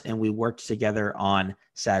 of us, and we worked together on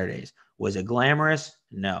Saturdays. Was it glamorous?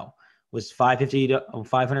 No. Was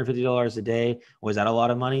 $550 a day? Was that a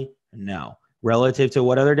lot of money? No. Relative to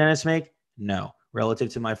what other dentists make? No. Relative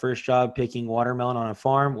to my first job picking watermelon on a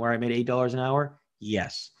farm where I made $8 an hour?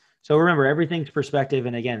 Yes. So remember, everything's perspective.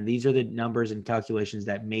 And again, these are the numbers and calculations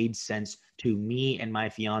that made sense to me and my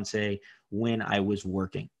fiance when I was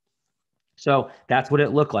working. So that's what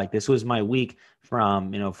it looked like. This was my week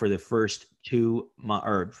from, for the first 2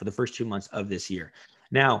 months of this year.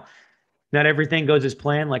 Now, not everything goes as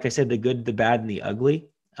planned. Like I said, the good, the bad, and the ugly.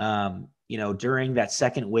 During that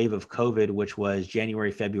second wave of COVID, which was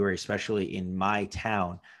January, February, especially in my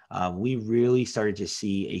town, we really started to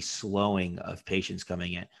see a slowing of patients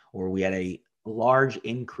coming in, or we had a large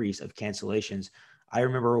increase of cancellations. I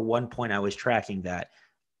remember at one point I was tracking that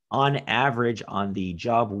on average on the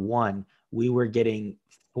job one, we were getting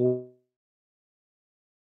 4.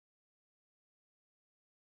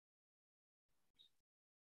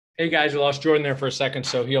 Hey guys, we lost Jordan there for a second,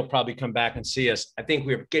 so he'll probably come back and see us. I think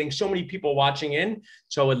we're getting so many people watching in,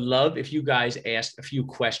 so I would love if you guys asked a few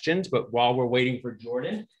questions, but while we're waiting for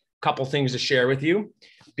Jordan, a couple things to share with you.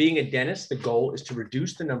 Being a dentist, the goal is to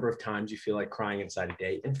reduce the number of times you feel like crying inside a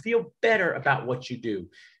day and feel better about what you do.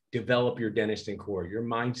 Develop your dentist core, your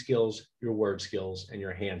mind skills, your word skills, and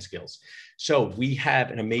your hand skills. So we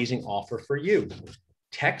have an amazing offer for you.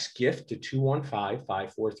 Text GIFT to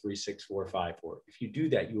 215-543-6454. If you do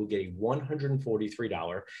that, you will get a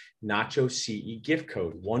 $143 Nacho CE gift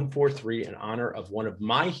code, 143, in honor of one of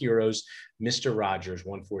my heroes, Mr. Rogers.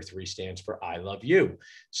 143 stands for I love you.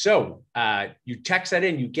 So you text that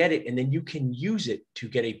in, you get it, and then you can use it to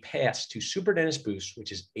get a pass to Super Dentist Boost,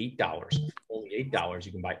 which is $8. Only $8.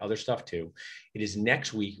 You can buy other stuff too. It is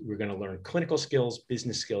next week. We're going to learn clinical skills,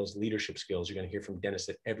 business skills, leadership skills. You're going to hear from dentists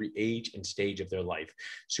at every age and stage of their life.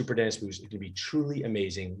 Super Dentist Boost is going to be truly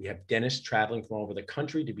amazing. We have dentists traveling from all over the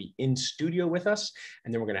country to be in studio with us.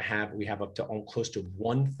 And then we have up to close to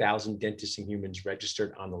 1,000 dentists and humans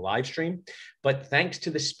registered on the live stream. But thanks to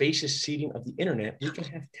the spacious seating of the internet, we can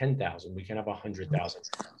have 10,000, we can have 100,000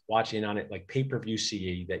 watching on it, like pay-per-view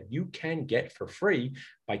CE that you can get for free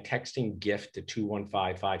by texting GIFT to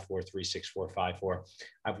 215-543-6454.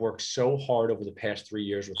 I've worked so hard over the past 3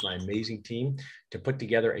 years with my amazing team to put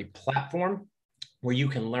together a platform where you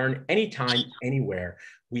can learn anytime, anywhere.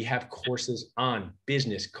 We have courses on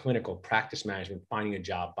business, clinical, practice management, finding a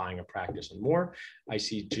job, buying a practice, and more. I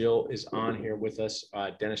see Jill is on here with us,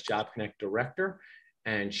 Dentist Job Connect Director,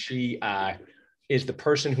 and she is the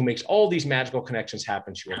person who makes all these magical connections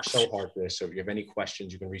happen. She works so hard for this. So if you have any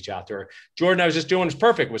questions, you can reach out to her. Jordan, I was just doing this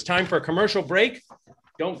perfect. It was time for a commercial break.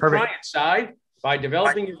 Don't cry inside. By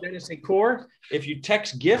developing your dentist core, if you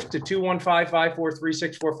text GIFT to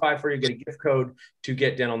 215-543-6454, you get a gift code to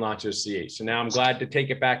get Dental Nachos CE. So now I'm glad to take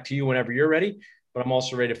it back to you whenever you're ready, but I'm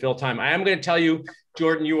also ready to fill time. I am going to tell you,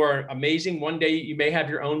 Jordan, you are amazing. One day you may have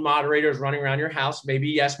your own moderators running around your house. Maybe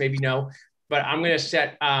yes, maybe no, but I'm going to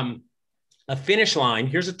set a finish line.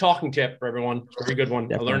 Here's a talking tip for everyone. Very good one.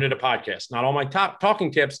 Definitely. I learned at a podcast. Not all my top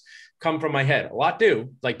talking tips come from my head. A lot do.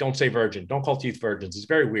 Like, don't say virgin. Don't call teeth virgins. It's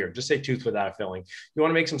very weird. Just say tooth without a filling. You want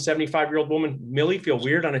to make some 75-year-old woman, Millie, feel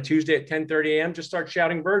weird on a Tuesday at 10:30 a.m.? Just start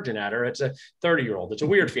shouting virgin at her. It's a 30-year-old. It's a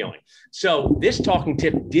weird feeling. So this talking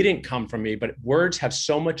tip didn't come from me, but words have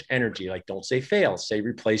so much energy. Like, don't say fail. Say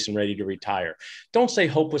replace and ready to retire. Don't say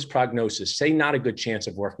hopeless prognosis. Say not a good chance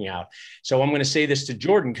of working out. So I'm going to say this to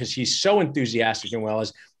Jordan because he's so enthusiastic and well,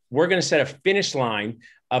 as we're going to set a finish line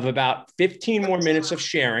of about 15 more minutes of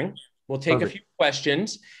sharing. We'll take a few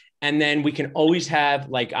questions, and then we can always have,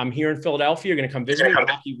 like, I'm here in Philadelphia. You're going to come visit me.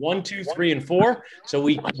 Rocky 1, 2, 3, and 4. So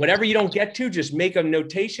whatever you don't get to, just make a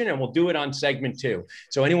notation, and we'll do it on segment 2.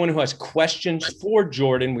 So anyone who has questions for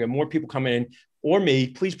Jordan, we have more people coming in, or me,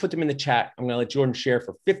 please put them in the chat. I'm going to let Jordan share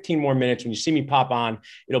for 15 more minutes. When you see me pop on,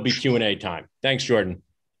 it'll be Q&A time. Thanks, Jordan.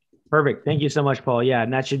 Perfect. Thank you so much, Paul. Yeah,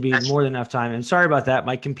 and that should be more than enough time. And sorry about that.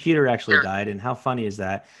 My computer actually died. And how funny is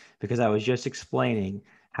that? Because I was just explaining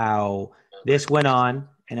how this went on.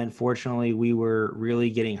 And unfortunately, we were really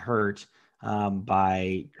getting hurt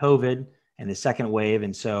by COVID and the second wave.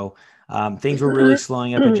 And so things were really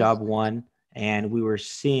slowing up at job one. And we were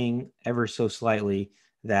seeing ever so slightly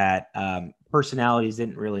that personalities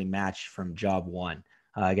didn't really match from job one.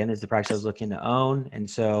 Again, this is the practice I was looking to own. And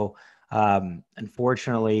so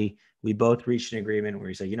unfortunately, we both reached an agreement where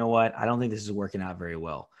he said, you know what, I don't think this is working out very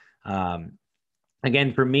well.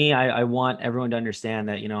 Again, for me, I want everyone to understand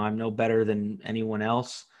that, I'm no better than anyone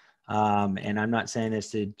else. And I'm not saying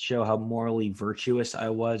this to show how morally virtuous I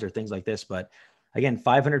was or things like this, but again,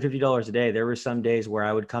 $550 a day. There were some days where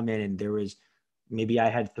I would come in and maybe I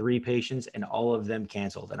had 3 patients and all of them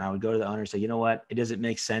canceled. And I would go to the owner and say, you know what, it doesn't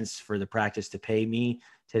make sense for the practice to pay me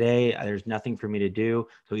today. There's nothing for me to do.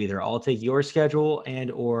 So either I'll take your schedule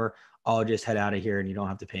or I'll just head out of here and you don't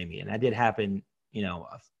have to pay me. And that did happen,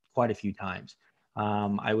 quite a few times.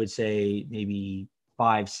 I would say maybe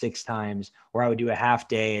 5-6 times where I would do a half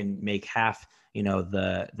day and make half,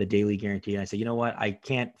 the daily guarantee. And I said, you know what, I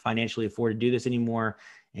can't financially afford to do this anymore.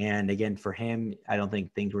 And again, for him, I don't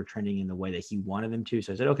think things were trending in the way that he wanted them to.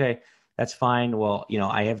 So I said, okay, that's fine. Well,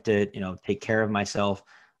 I have to, take care of myself.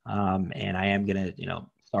 And I am going to,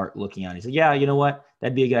 start looking out. He said, yeah, you know what,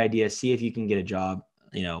 that'd be a good idea. See if you can get a job,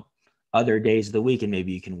 other days of the week, and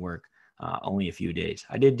maybe you can work only a few days.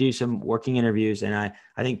 I did do some working interviews, and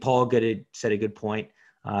I think Paul said a good point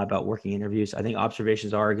about working interviews. I think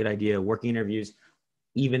observations are a good idea. Working interviews,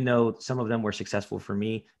 even though some of them were successful for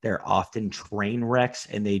me, they're often train wrecks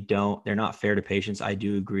and they're not fair to patients. I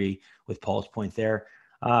do agree with Paul's point there.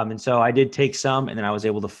 And so I did take some, and then I was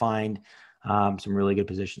able to find some really good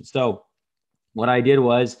positions. So what I did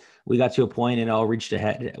was we got to a point and I reached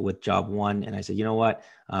ahead with job one. And I said, you know what?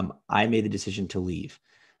 I made the decision to leave.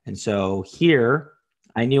 And so here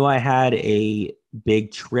I knew I had a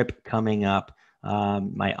big trip coming up.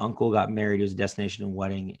 My uncle got married. It was a destination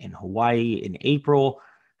wedding in Hawaii in April.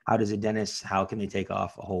 How does a dentist, how can they take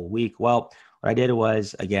off a whole week? Well, what I did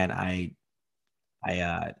was, again, I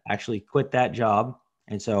actually quit that job.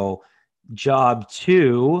 And so job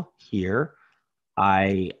 2 here,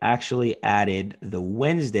 I actually added the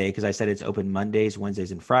Wednesday because I said it's open Mondays,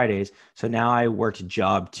 Wednesdays, and Fridays. So now I worked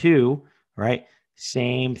job 2, right?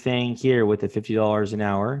 Same thing here with the $50 an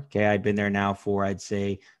hour. Okay. I'd been there now for, I'd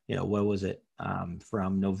say, what was it?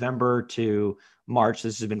 From November to March.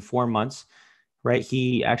 This has been 4 months, right?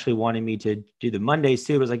 He actually wanted me to do the Mondays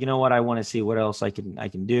too. It was like, you know what? I want to see what else I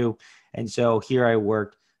can do. And so here I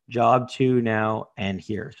worked job 2 now and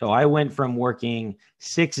here. So I went from working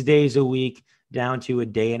 6 days a week down to a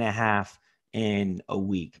day and a half in a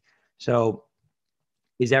week. So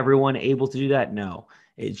is everyone able to do that? No.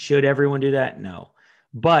 Should everyone do that? No.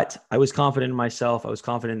 But I was confident in myself. I was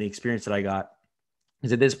confident in the experience that I got.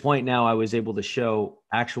 Because at this point now, I was able to show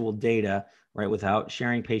actual data, right, without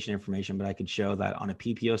sharing patient information, but I could show that on a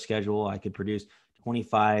PPO schedule, I could produce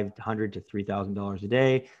 $2,500 to $3,000 a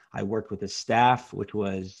day. I worked with a staff, which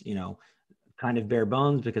was, kind of bare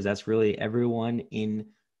bones because that's really everyone in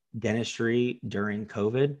dentistry during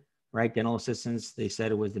COVID, right? Dental assistants, they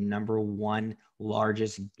said it was the number 1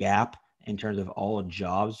 largest gap in terms of all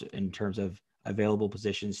jobs, in terms of available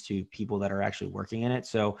positions to people that are actually working in it.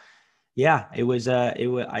 So yeah, I was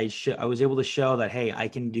able to show that, hey, I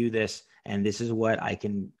can do this and this is what I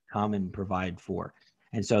can come and provide for.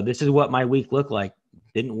 And so this is what my week looked like.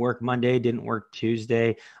 Didn't work Monday, didn't work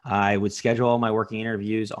Tuesday. I would schedule all my working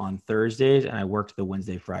interviews on Thursdays and I worked the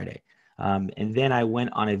Wednesday, Friday. And then I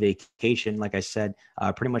went on a vacation, like I said,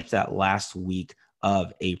 pretty much that last week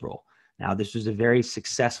of April. Now, this was a very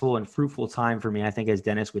successful and fruitful time for me. I think as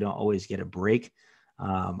dentists, we don't always get a break.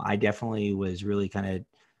 I definitely was really kind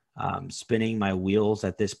of spinning my wheels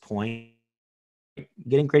at this point,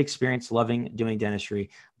 getting great experience, loving doing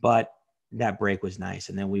dentistry, but that break was nice.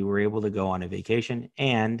 And then we were able to go on a vacation,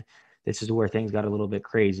 and this is where things got a little bit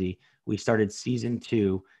crazy. We started season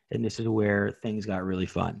 2, and this is where things got really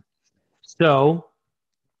fun. So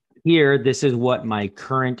here, this is what my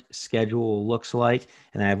current schedule looks like.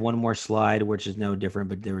 And I have one more slide, which is no different,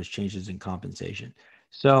 but there was changes in compensation.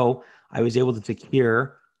 So I was able to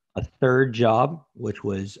secure a 3rd job, which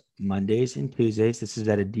was Mondays and Tuesdays. This is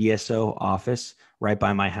at a DSO office right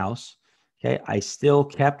by my house. Okay. I still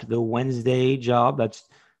kept the Wednesday job. That's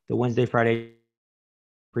the Wednesday, Friday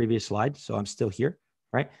previous slide. So I'm still here.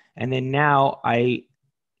 Right. And then now I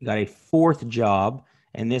got a 4th job.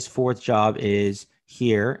 And this 4th job is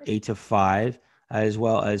here, 8 to 5. as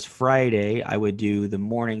well as Friday, I would do the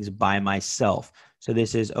mornings by myself. So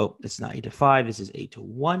this is, oh, it's not 8 to 5. This is 8 to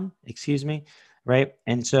 1, excuse me. Right.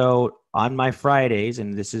 And so on my Fridays,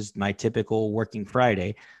 and this is my typical working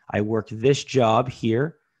Friday, I work this job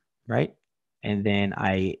here. Right. And then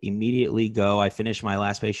I immediately go, I finish my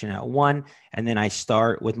last patient at 1, and then I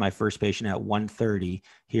start with my first patient at 1:30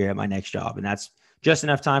 here at my next job. And that's just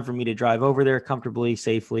enough time for me to drive over there comfortably,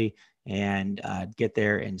 safely, and get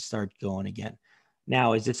there and start going again.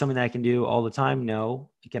 Now, is this something that I can do all the time?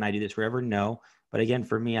 No. Can I do this forever? No. But again,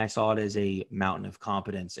 for me, I saw it as a mountain of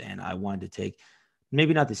competence, and I wanted to take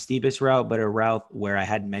maybe not the steepest route, but a route where I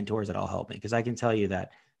had mentors that all help me. Because I can tell you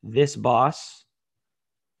that this boss,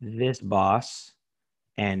 and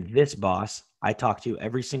this boss, I talk to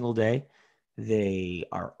every single day. They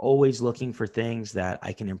are always looking for things that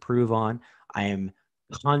I can improve on. I am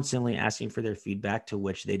constantly asking for their feedback, to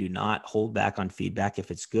which they do not hold back on feedback.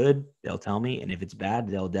 If it's good, they'll tell me. And if it's bad,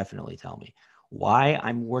 they'll definitely tell me. Why?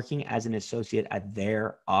 I'm working as an associate at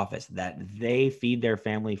their office that they feed their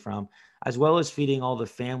family from, as well as feeding all the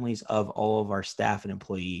families of all of our staff and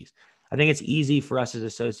employees. I think it's easy for us as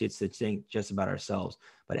associates to think just about ourselves,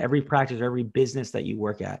 but every practice or every business that you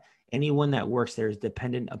work at, anyone that works there is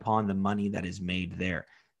dependent upon the money that is made there.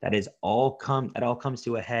 It all comes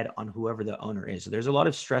to a head on whoever the owner is. So there's a lot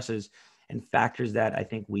of stresses and factors that I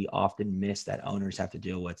think we often miss that owners have to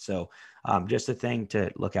deal with. So just a thing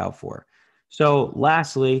to look out for. So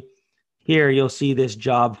lastly, here you'll see this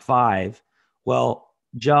job 5. Well,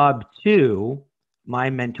 job 2, my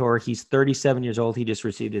mentor, he's 37 years old. He just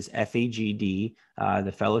received his FAGD,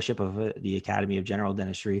 the Fellowship of the Academy of General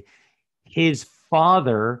Dentistry. His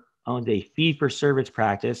father owns a fee-for-service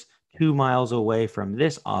practice 2 miles away from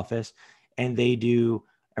this office, and they do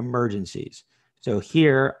emergencies. So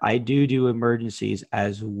here I do emergencies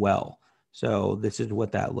as well. So this is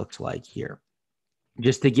what that looks like here.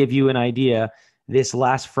 Just to give you an idea, this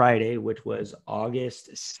last Friday, which was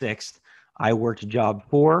August 6th, I worked job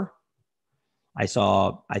 4. I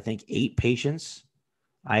saw, I think, 8 patients.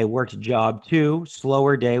 I worked job 2,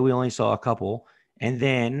 slower day. We only saw a couple. And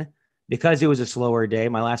then because it was a slower day,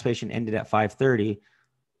 my last patient ended at 5:30.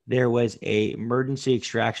 There was a emergency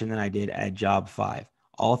extraction that I did at job 5.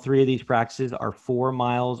 All 3 of these practices are 4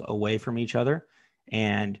 miles away from each other,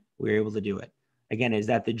 and we were able to do it. Again, is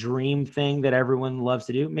that the dream thing that everyone loves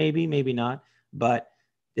to do? Maybe, maybe not. But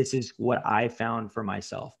this is what I found for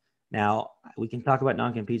myself. Now, we can talk about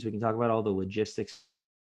non-competes. We can talk about all the logistics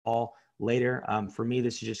all later. For me,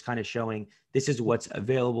 this is just kind of showing this is what's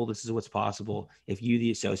available. This is what's possible if you,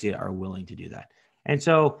 the associate, are willing to do that. And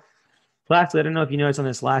so lastly, I don't know if you noticed on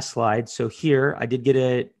this last slide. So here, I did get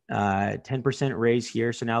a 10% raise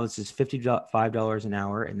here. So now this is $55 an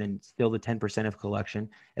hour, and then still the 10% of collection.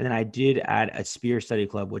 And then I did add a Spear Study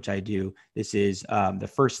Club, which I do. This is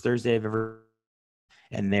the first Thursday of every,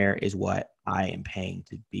 and there is what I am paying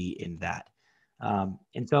to be in that.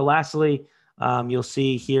 And so lastly, you'll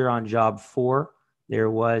see here on job 4, there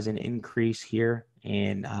was an increase here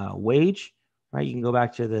in wage. Right, you can go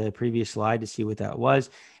back to the previous slide to see what that was.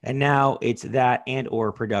 And now it's that and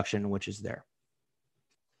or production, which is there.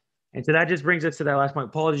 And so that just brings us to that last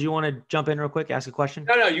point. Paul, did you want to jump in real quick, ask a question?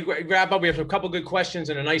 No, you grab up. We have a couple good questions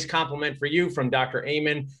and a nice compliment for you from Dr.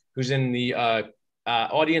 Amen, who's in the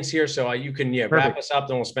audience here. So you can wrap us up,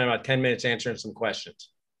 then we'll spend about 10 minutes answering some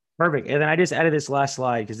questions. Perfect. And then I just added this last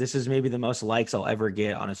slide because this is maybe the most likes I'll ever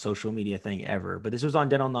get on a social media thing ever. But this was on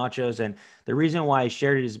Dental Nachos. And the reason why I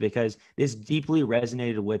shared it is because this deeply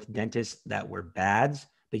resonated with dentists that were BADs,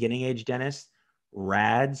 beginning age dentists,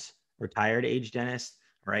 RADs, retired age dentists,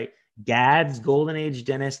 right? GADs, golden age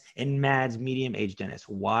dentists, and MADs, medium age dentists.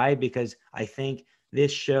 Why? Because I think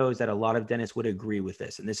this shows that a lot of dentists would agree with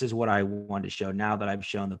this. And this is what I wanted to show now that I've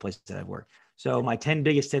shown the places that I've worked. So my 10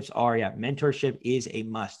 biggest tips are, mentorship is a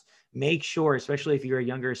must. Make sure, especially if you're a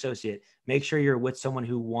younger associate, make sure you're with someone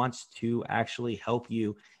who wants to actually help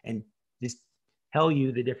you and just tell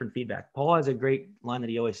you the different feedback. Paul has a great line that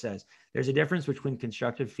he always says, there's a difference between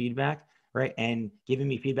constructive feedback, right, and giving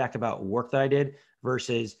me feedback about work that I did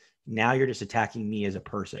versus now you're just attacking me as a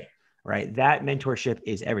person, right? That mentorship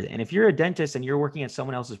is everything. And if you're a dentist and you're working at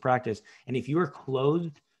someone else's practice, and if you're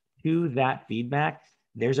closed to that feedback,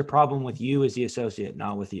 there's a problem with you as the associate,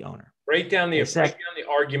 not with the owner. Break down the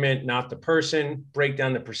argument, not the person. Break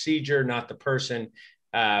down the procedure, not the person.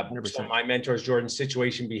 So my mentors, Jordan,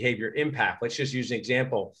 situation, behavior, impact. Let's just use an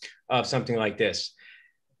example of something like this.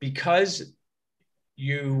 Because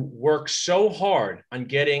you work so hard on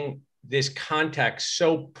getting this contact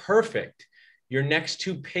so perfect, your next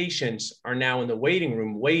 2 patients are now in the waiting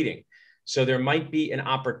room waiting. So there might be an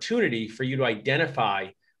opportunity for you to identify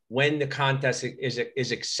when the contest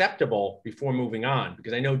is acceptable before moving on.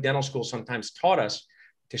 Because I know dental school sometimes taught us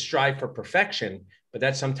to strive for perfection, but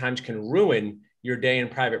that sometimes can ruin your day in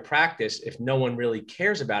private practice if no one really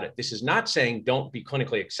cares about it. This is not saying don't be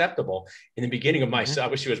clinically acceptable. In the beginning of my, I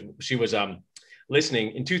wish she was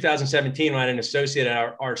listening. In 2017, when I had an associate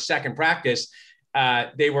at our second practice,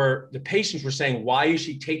 the patients were saying, why is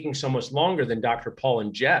she taking so much longer than Dr. Paul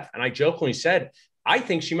and Jeff? And I jokingly said, I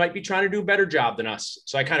think she might be trying to do a better job than us.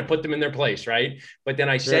 So I kind of put them in their place, right? But then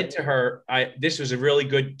I said to her, this was a really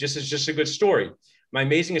good, just a good story. My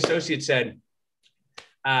amazing associate said,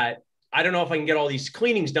 I don't know if I can get all these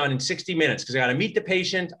cleanings done in 60 minutes because I got to meet the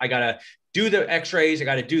patient. I got to do the x-rays. I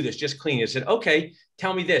got to do this, just cleaning. I said, okay,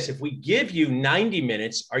 tell me this. If we give you 90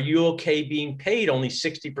 minutes, are you okay being paid only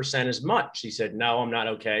 60% as much? She said, no, I'm not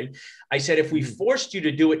okay. I said, if we forced you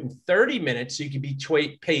to do it in 30 minutes so you could be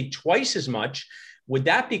paid twice as much, would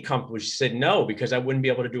that be comfortable? She said, no, because I wouldn't be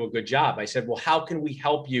able to do a good job. I said, well, how can we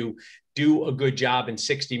help you do a good job in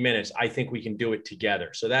 60 minutes? I think we can do it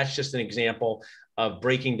together. So that's just an example of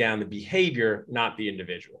breaking down the behavior, not the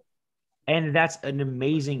individual. And that's an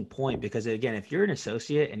amazing point because, again, if you're an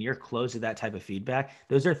associate and you're close to that type of feedback,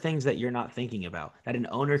 those are things that you're not thinking about that an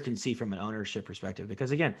owner can see from an ownership perspective.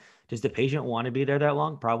 Because, again, does the patient want to be there that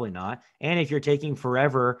long? Probably not. And if you're taking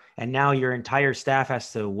forever and now your entire staff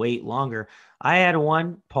has to wait longer. I had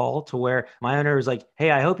one, Paul, to where my owner was like,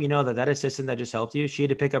 hey, I hope you know that assistant that just helped you, she had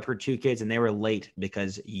to pick up her 2 kids and they were late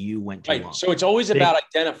because you went too long. So it's always about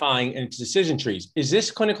identifying and decision trees. Is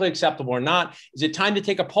this clinically acceptable or not? Is it time to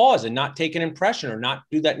take a pause and not take an impression or not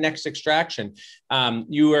do that next extraction?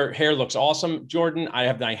 Your hair looks awesome, Jordan. I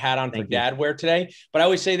have my hat on for dad wear today, but I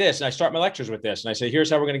always say this, and I start my lectures with this, and I say,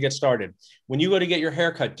 here's how we're going to get started. When you go to get your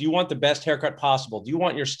haircut, do you want the best haircut possible? Do you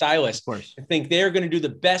want your stylist to think they're going to do the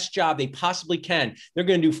best job they possibly can? They're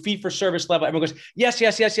going to do fee for service level. Everyone goes, yes,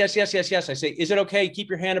 yes, yes, yes, yes, yes, yes. I say, is it okay? Keep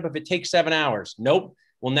your hand up if it takes 7 hours. Nope.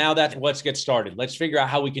 Well, now let's get started. Let's figure out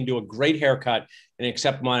how we can do a great haircut in an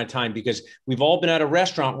acceptable amount of time, because we've all been at a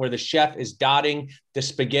restaurant where the chef is dotting the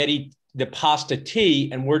spaghetti, the pasta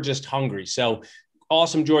T, and we're just hungry. So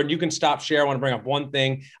awesome, Jordan. You can stop share. I want to bring up one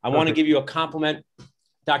thing. I want to give you a compliment.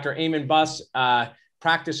 Dr. Eamon Buss,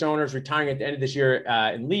 practice owners retiring at the end of this year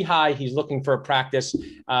in Lehigh. He's looking for a practice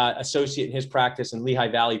associate in his practice in Lehigh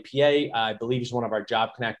Valley, PA. I believe he's one of our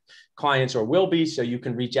Job Connect clients or will be. So you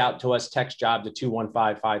can reach out to us, text job to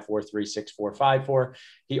 215-543-6454.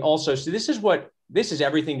 He also, so this is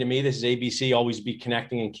everything to me. This is ABC, always be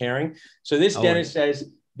connecting and caring. So this dentist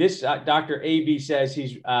says, Dr. AB says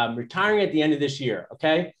he's retiring at the end of this year.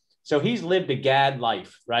 Okay. So he's lived a GAD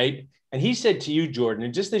life, right? And he said to you, Jordan,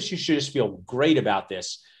 and just this, you should just feel great about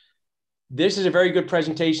this. This is a very good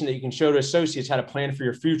presentation that you can show to associates how to plan for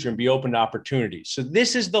your future and be open to opportunities. So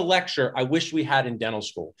this is the lecture I wish we had in dental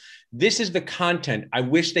school. This is the content I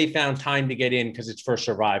wish they found time to get in because it's for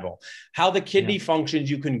survival. How the kidney functions,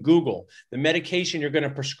 you can Google. The medication you're going to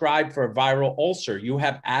prescribe for a viral ulcer, you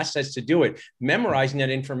have assets to do it. Memorizing that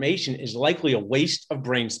information is likely a waste of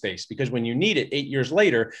brain space because when you need it 8 years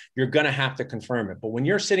later, you're going to have to confirm it. But when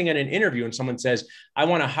you're sitting at an interview and someone says, I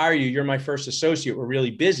want to hire you, you're my first associate, we're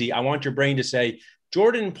really busy, I want your brain to say,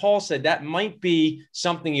 Jordan and Paul said that might be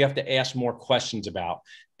something you have to ask more questions about,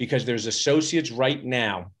 because there's associates right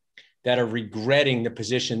now that are regretting the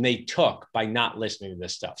position they took by not listening to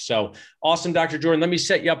this stuff. So awesome, Dr. Jordan. Let me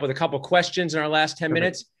set you up with a couple of questions in our last 10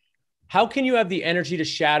 minutes. How can you have the energy to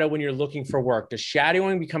shadow when you're looking for work? Does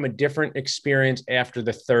shadowing become a different experience after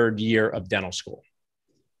the 3rd year of dental school?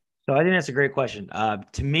 So I think that's a great question.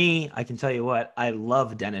 To me, I can tell you what, I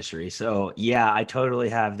love dentistry. So yeah, I totally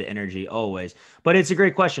have the energy always, but it's a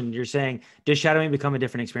great question. You're saying, does shadowing become a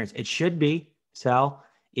different experience? It should be, Sal.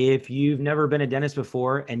 If you've never been a dentist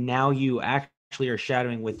before and now you actually are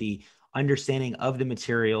shadowing with the understanding of the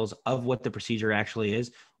materials of what the procedure actually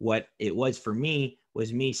is, what it was for me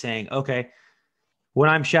was me saying, okay, when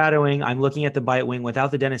I'm shadowing, I'm looking at the bite wing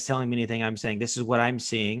without the dentist telling me anything. I'm saying, this is what I'm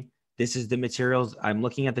seeing. This is the materials. I'm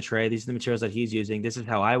looking at the tray. These are the materials that he's using. This is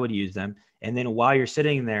how I would use them. And then while you're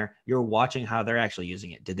sitting there, you're watching how they're actually using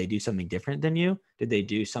it. Did they do something different than you? Did they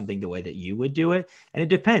do something the way that you would do it? And it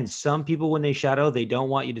depends. Some people, when they shadow, they don't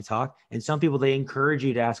want you to talk. And some people, they encourage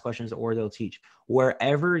you to ask questions or they'll teach.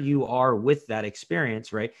 Wherever you are with that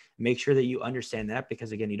experience, right? Make sure that you understand that,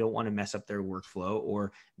 because again, you don't want to mess up their workflow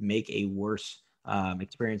or make a worse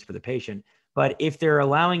experience for the patient. But if they're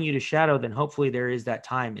allowing you to shadow, then hopefully there is that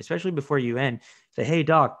time, especially before you end, say, hey,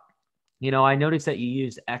 doc, I noticed that you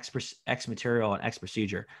used X material and X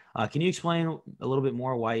procedure. Can you explain a little bit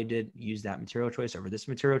more why you did use that material choice over this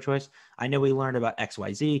material choice? I know we learned about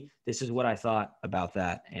XYZ. This is what I thought about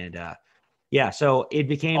that. And Yeah, so it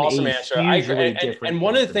became Awesome a answer. hugely different. And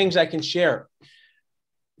one thing of the for me. things I can share,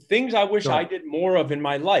 things I wish Go I ahead. did more of in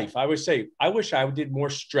my life. I would say, I wish I did more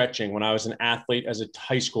stretching when I was an athlete as a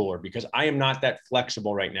high schooler, because I am not that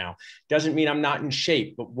flexible right now. Doesn't mean I'm not in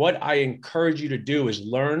shape, but what I encourage you to do is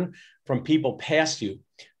learn from people past you.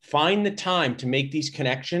 Find the time to make these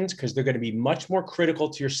connections, because they're going to be much more critical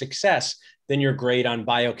to your success than your grade on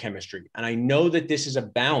biochemistry. And I know that this is a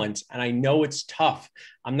balance, and I know it's tough.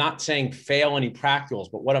 I'm not saying fail any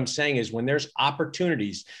practicals, but what I'm saying is when there's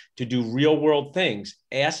opportunities to do real world things,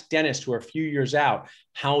 ask dentists who are a few years out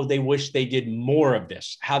how they wish they did more of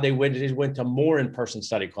this, how they went to more in-person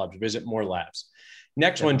study clubs, visit more labs.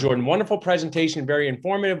 Next one, Jordan, wonderful presentation, very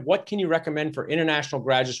informative. What can you recommend for international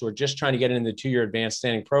graduates who are just trying to get into the 2-year advanced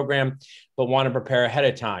standing program, but want to prepare ahead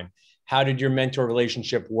of time? How did your mentor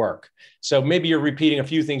relationship work? So maybe you're repeating a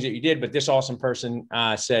few things that you did, but this awesome person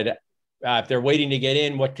said, if they're waiting to get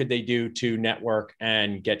in, what could they do to network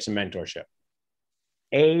and get some mentorship?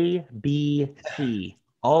 A, B, C.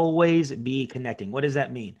 Always be connecting. What does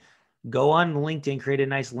that mean? Go on LinkedIn, create a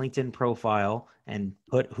nice LinkedIn profile and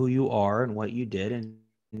put who you are and what you did. And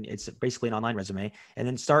it's basically an online resume. And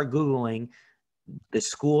then start Googling the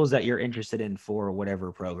schools that you're interested in for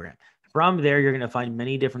whatever program. From there, you're going to find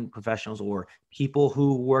many different professionals or people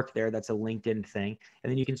who work there. That's a LinkedIn thing.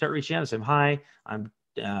 And then you can start reaching out and say, hi, I'm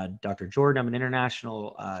Dr. Jordan. I'm an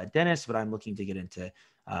international dentist, but I'm looking to get into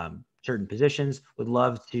certain positions. Would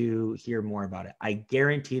love to hear more about it. I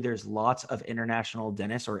guarantee there's lots of international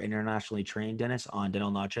dentists or internationally trained dentists on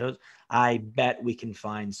Dental Nachos. I bet we can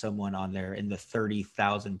find someone on there in the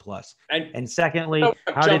 30,000 plus. And secondly,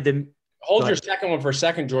 how did the hold your second one for a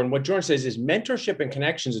second, Jordan. What Jordan says is mentorship and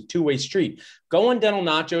connections is a two-way street. Go on Dental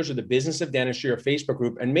Nachos or the Business of Dentistry or Facebook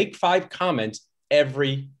group and make 5 comments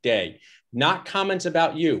every day. Not comments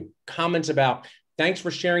about you, comments about, thanks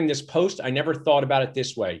for sharing this post. I never thought about it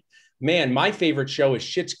this way. Man, my favorite show is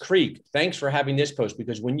Schitt's Creek. Thanks for having this post,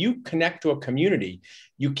 because when you connect to a community,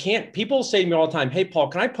 you can't, people say to me all the time, hey, Paul,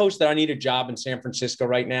 can I post that I need a job in San Francisco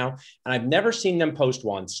right now? And I've never seen them post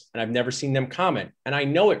once, and I've never seen them comment. And I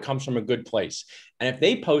know it comes from a good place. And if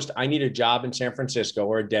they post, I need a job in San Francisco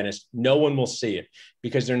or a dentist, no one will see it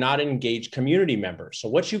because they're not an engaged community member. So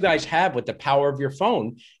what you guys have with the power of your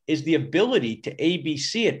phone is the ability to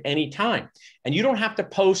ABC at any time. And you don't have to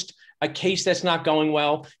post a case that's not going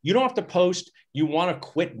well. You don't have to post, you want to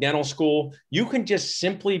quit dental school. You can just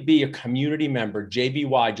simply be a community member,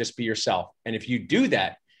 JBY, just be yourself. And if you do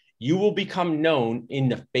that, you will become known in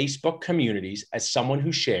the Facebook communities as someone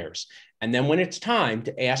who shares. And then when it's time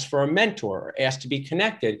to ask for a mentor or ask to be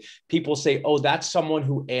connected, people say, oh, that's someone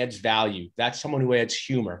who adds value. That's someone who adds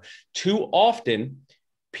humor. Too often,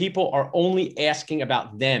 people are only asking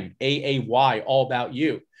about them, AAY, all about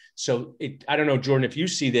you. So I don't know, Jordan, if you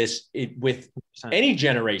see this with any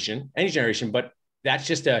generation, but that's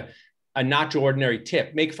just a not your ordinary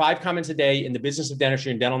tip. Make 5 comments a day in the Business of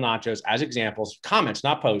Dentistry and Dental Nachos as examples, comments,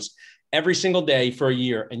 not posts, every single day for a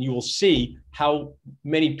year. And you will see how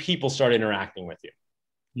many people start interacting with you.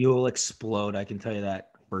 You will explode. I can tell you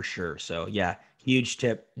that for sure. So yeah, huge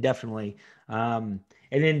tip, definitely. And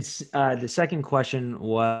then the second question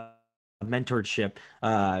was mentorship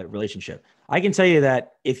relationship. I can tell you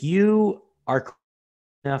that if you are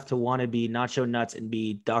enough to want to be Nacho Nuts and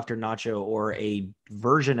be Dr. Nacho or a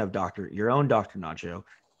version of your own Dr. Nacho,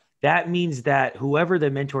 that means that whoever the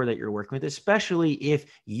mentor that you're working with, especially if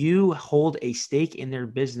you hold a stake in their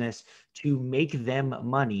business to make them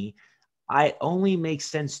money, it only makes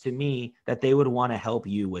sense to me that they would want to help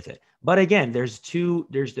you with it. But again,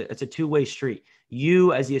 it's a two-way street.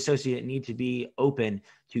 You as the associate need to be open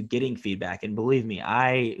to getting feedback. And believe me,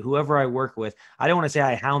 whoever I work with, I don't want to say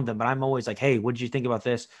I hound them, but I'm always like, hey, what did you think about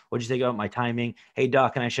this? What did you think about my timing? Hey,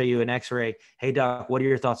 doc, can I show you an x-ray? Hey, doc, what are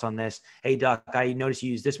your thoughts on this? Hey, doc, I noticed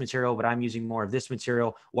you use this material, but I'm using more of this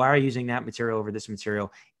material. Why are you using that material over this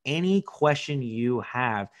material? Any question you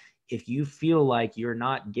have, if you feel like you're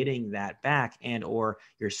not getting that back and or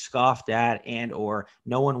you're scoffed at and or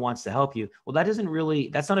no one wants to help you, well,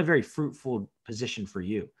 that's not a very fruitful position for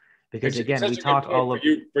you. Because again, we talk all of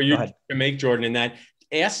for you to make, Jordan, in that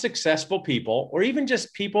ask successful people or even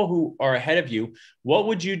just people who are ahead of you, what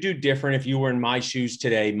would you do different if you were in my shoes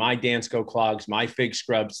today, my Dansko clogs, my Fig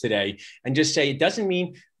scrubs today? And just say, it doesn't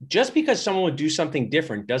mean just because someone would do something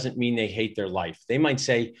different doesn't mean they hate their life. They might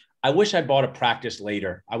say, I wish I bought a practice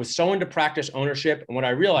later. I was so into practice ownership. And what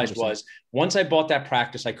I realized 100%. Was once I bought that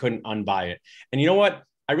practice, I couldn't unbuy it. And you know what?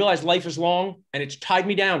 I realized life is long and it's tied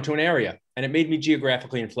me down to an area and it made me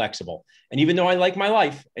geographically inflexible. And even though I like my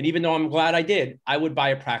life and even though I'm glad I did, I would buy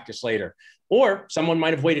a practice later. Or someone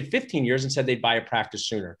might have waited 15 years and said they'd buy a practice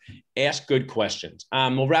sooner. Ask good questions.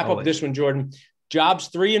 We'll wrap up this one, Jordan. Jobs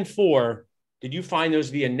 3 and 4, did you find those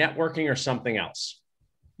via networking or something else?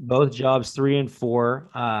 Both jobs 3 and 4.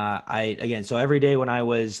 So every day when I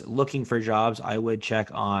was looking for jobs, I would check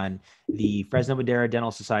on the Fresno Madera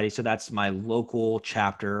Dental Society. So that's my local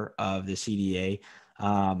chapter of the CDA.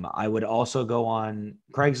 I would also go on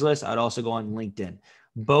Craigslist. I'd also go on LinkedIn.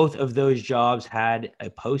 Both of those jobs had a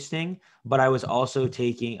posting, but I was also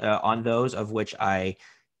taking on those of which I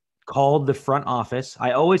called the front office.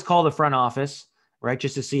 I always call the front office, right?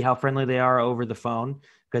 Just to see how friendly they are over the phone.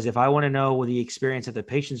 Because if I want to know the experience that the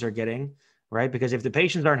patients are getting, right? Because if the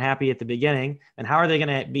patients aren't happy at the beginning, then how are they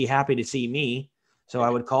going to be happy to see me? So I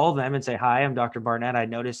would call them and say, hi, I'm Dr. Barnett. I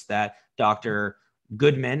noticed that Dr.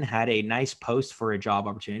 Goodman had a nice post for a job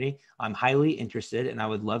opportunity. I'm highly interested and I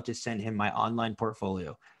would love to send him my online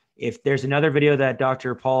portfolio. If there's another video that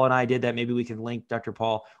Dr. Paul and I did that maybe we can link Dr.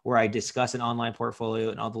 Paul, where I discuss an online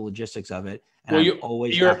portfolio and all the logistics of it. And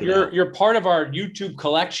you're part of our YouTube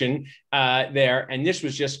collection there. And this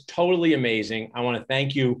was just totally amazing. I want to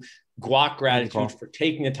thank you, Guac Gratitude, for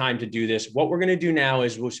taking the time to do this. What we're going to do now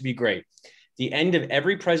is, which would be great. The end of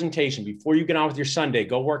every presentation, before you get on with your Sunday,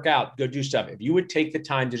 go work out, go do stuff. If you would take the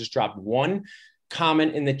time to just drop one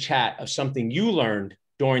comment in the chat of something you learned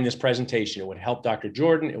during this presentation, it would help Dr.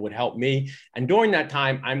 Jordan, it would help me. And during that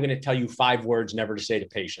time, I'm going to tell you 5 words never to say to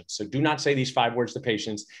patients. So do not say these 5 words to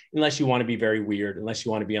patients unless you want to be very weird, unless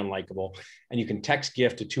you want to be unlikable. And you can text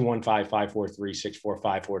GIFT to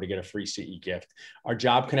 215-543-6454 to get a free CE gift. Our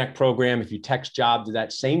Job Connect program, if you text job to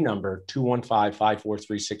that same number,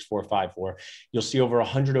 215-543-6454, you'll see over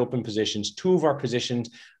 100 open positions. 2 of our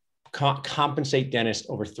positions compensate dentists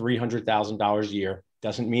over $300,000 a year.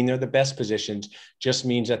 Doesn't mean they're the best positions, just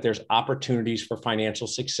means that there's opportunities for financial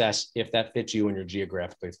success if that fits you and you're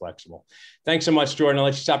geographically flexible. Thanks so much, Jordan. I'll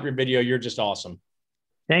let you stop your video. You're just awesome.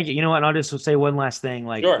 Thank you. You know what? I'll just say one last thing.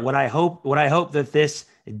 Sure. What I hope that this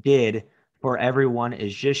did for everyone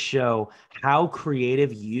is just show how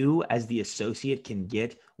creative you as the associate can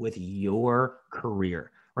get with your career.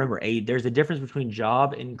 Remember, there's a difference between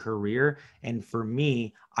job and career. And for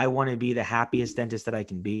me, I want to be the happiest dentist that I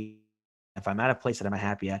can be. If I'm at a place that I'm not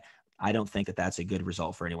happy at, I don't think that that's a good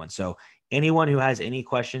result for anyone. So anyone who has any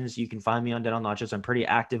questions, you can find me on Dental Nachos. I'm pretty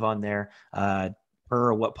active on there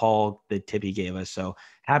per what Paul, the tip he gave us. So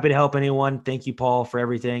happy to help anyone. Thank you, Paul, for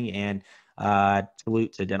everything. And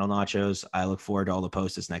salute to Dental Nachos. I look forward to all the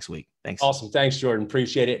posts this next week. Thanks. Awesome. Thanks, Jordan.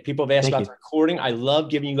 Appreciate it. People have asked about the recording. I love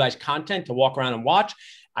giving you guys content to walk around and watch.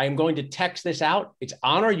 I am going to text this out. It's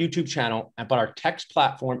on our YouTube channel, but our text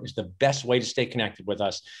platform is the best way to stay connected with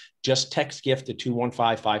us. Just text GIFT to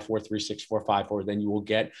 215-543-6454. Then you will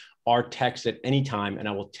get our text at any time. And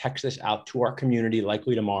I will text this out to our community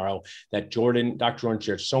likely tomorrow that Dr. Jordan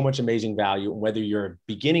shared so much amazing value. And whether you're a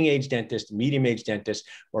beginning age dentist, medium age dentist,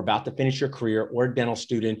 or about to finish your career, or a dental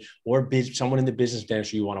student, or someone in the business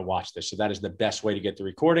dentistry, you want to watch this. So that is the best way to get the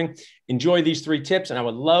recording. Enjoy these 3 tips. And I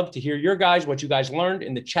would love to hear what you guys learned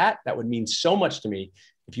in the chat. That would mean so much to me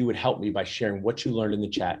if you would help me by sharing what you learned in the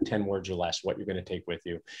chat, 10 words or less, what you're going to take with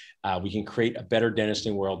you. We can create a better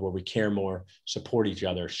dentisting world where we care more, support each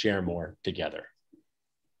other, share more together.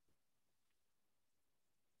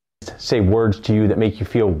 Say words to you that make you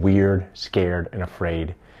feel weird, scared, and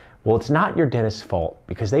afraid. Well, it's not your dentist's fault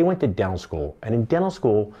because they went to dental school. And in dental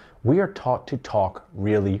school, we are taught to talk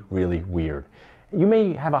really, really weird. You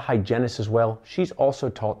may have a hygienist as well. She's also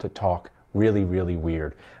taught to talk really, really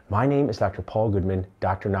weird. My name is Dr. Paul Goodman,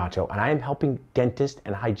 Dr. Nacho, and I am helping dentists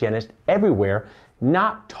and hygienists everywhere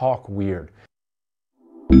not talk weird.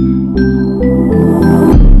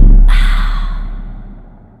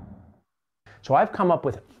 So I've come up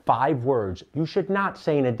with 5 words you should not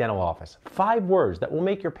say in a dental office. 5 words that will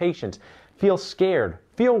make your patients feel scared,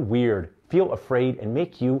 feel weird, feel afraid, and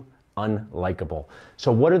make you unlikable.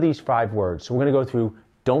 So what are these 5 words? So we're going to go through,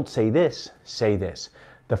 don't say this, say this.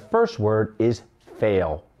 The first word is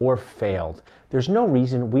fail or failed. There's no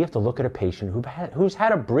reason we have to look at a patient who's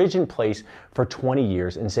had a bridge in place for 20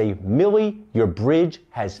 years and say, Millie, your bridge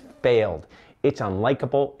has failed. It's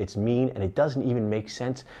unlikable, it's mean, and it doesn't even make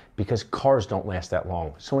sense because cars don't last that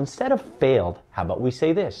long. So instead of failed, how about we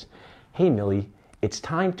say this? Hey, Millie, it's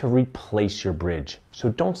time to replace your bridge. So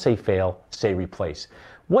don't say fail, say replace.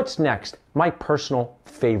 What's next? My personal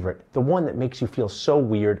favorite, the one that makes you feel so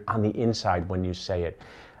weird on the inside when you say it.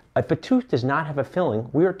 If a tooth does not have a filling,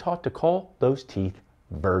 we are taught to call those teeth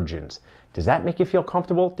virgins. Does that make you feel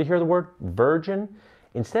comfortable to hear the word virgin?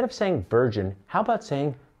 Instead of saying virgin, how about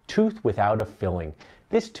saying tooth without a filling?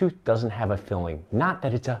 This tooth doesn't have a filling, not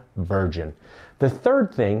that it's a virgin. The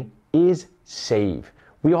third thing is save.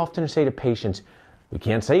 We often say to patients, we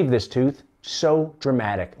can't save this tooth. So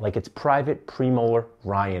dramatic, like it's Private Premolar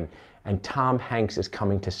Ryan and Tom Hanks is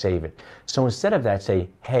coming to save it. So instead of that, say,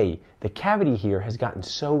 hey, the cavity here has gotten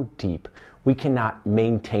so deep, we cannot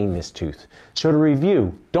maintain this tooth. So to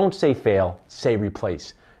review, don't say fail, say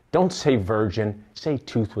replace. Don't say virgin, say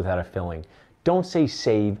tooth without a filling. Don't say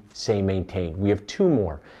save, say maintain. We have two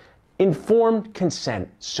more. Informed consent,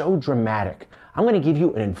 so dramatic. I'm going to give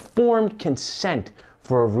you an informed consent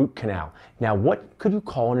for a root canal. Now, what could you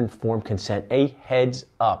call an informed consent? A heads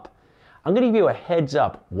up. I'm going to give you a heads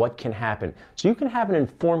up what can happen. So you can have an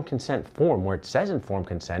informed consent form where it says informed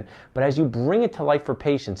consent, but as you bring it to life for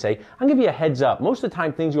patients, say, I'm going to give you a heads up. Most of the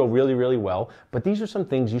time things go really, really well, but these are some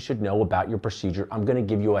things you should know about your procedure. I'm going to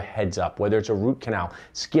give you a heads up, whether it's a root canal,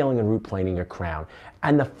 scaling and root planing a crown.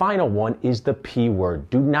 And the final one is the P word.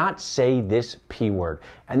 Do not say this P word.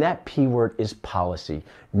 And that P word is policy.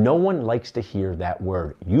 No one likes to hear that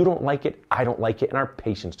word. You don't like it, I don't like it, and our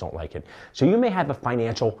patients don't like it. So you may have a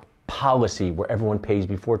financial policy where everyone pays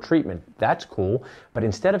before treatment. That's cool. But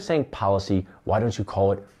instead of saying policy, why don't you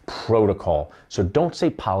call it protocol? So don't say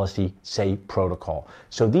policy, say protocol.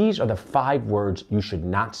 So these are the 5 words you should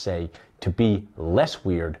not say to be less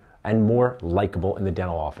weird and more likable in the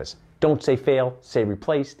dental office. Don't say fail, say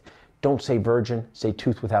replaced. Don't say virgin, say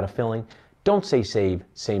tooth without a filling. Don't say save,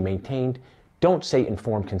 say maintained. Don't say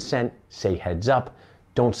informed consent, say heads up.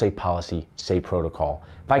 Don't say policy, say protocol.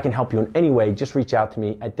 If I can help you in any way, just reach out to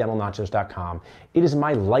me at dentalnachos.com. It is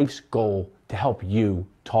my life's goal to help you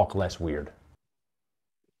talk less weird.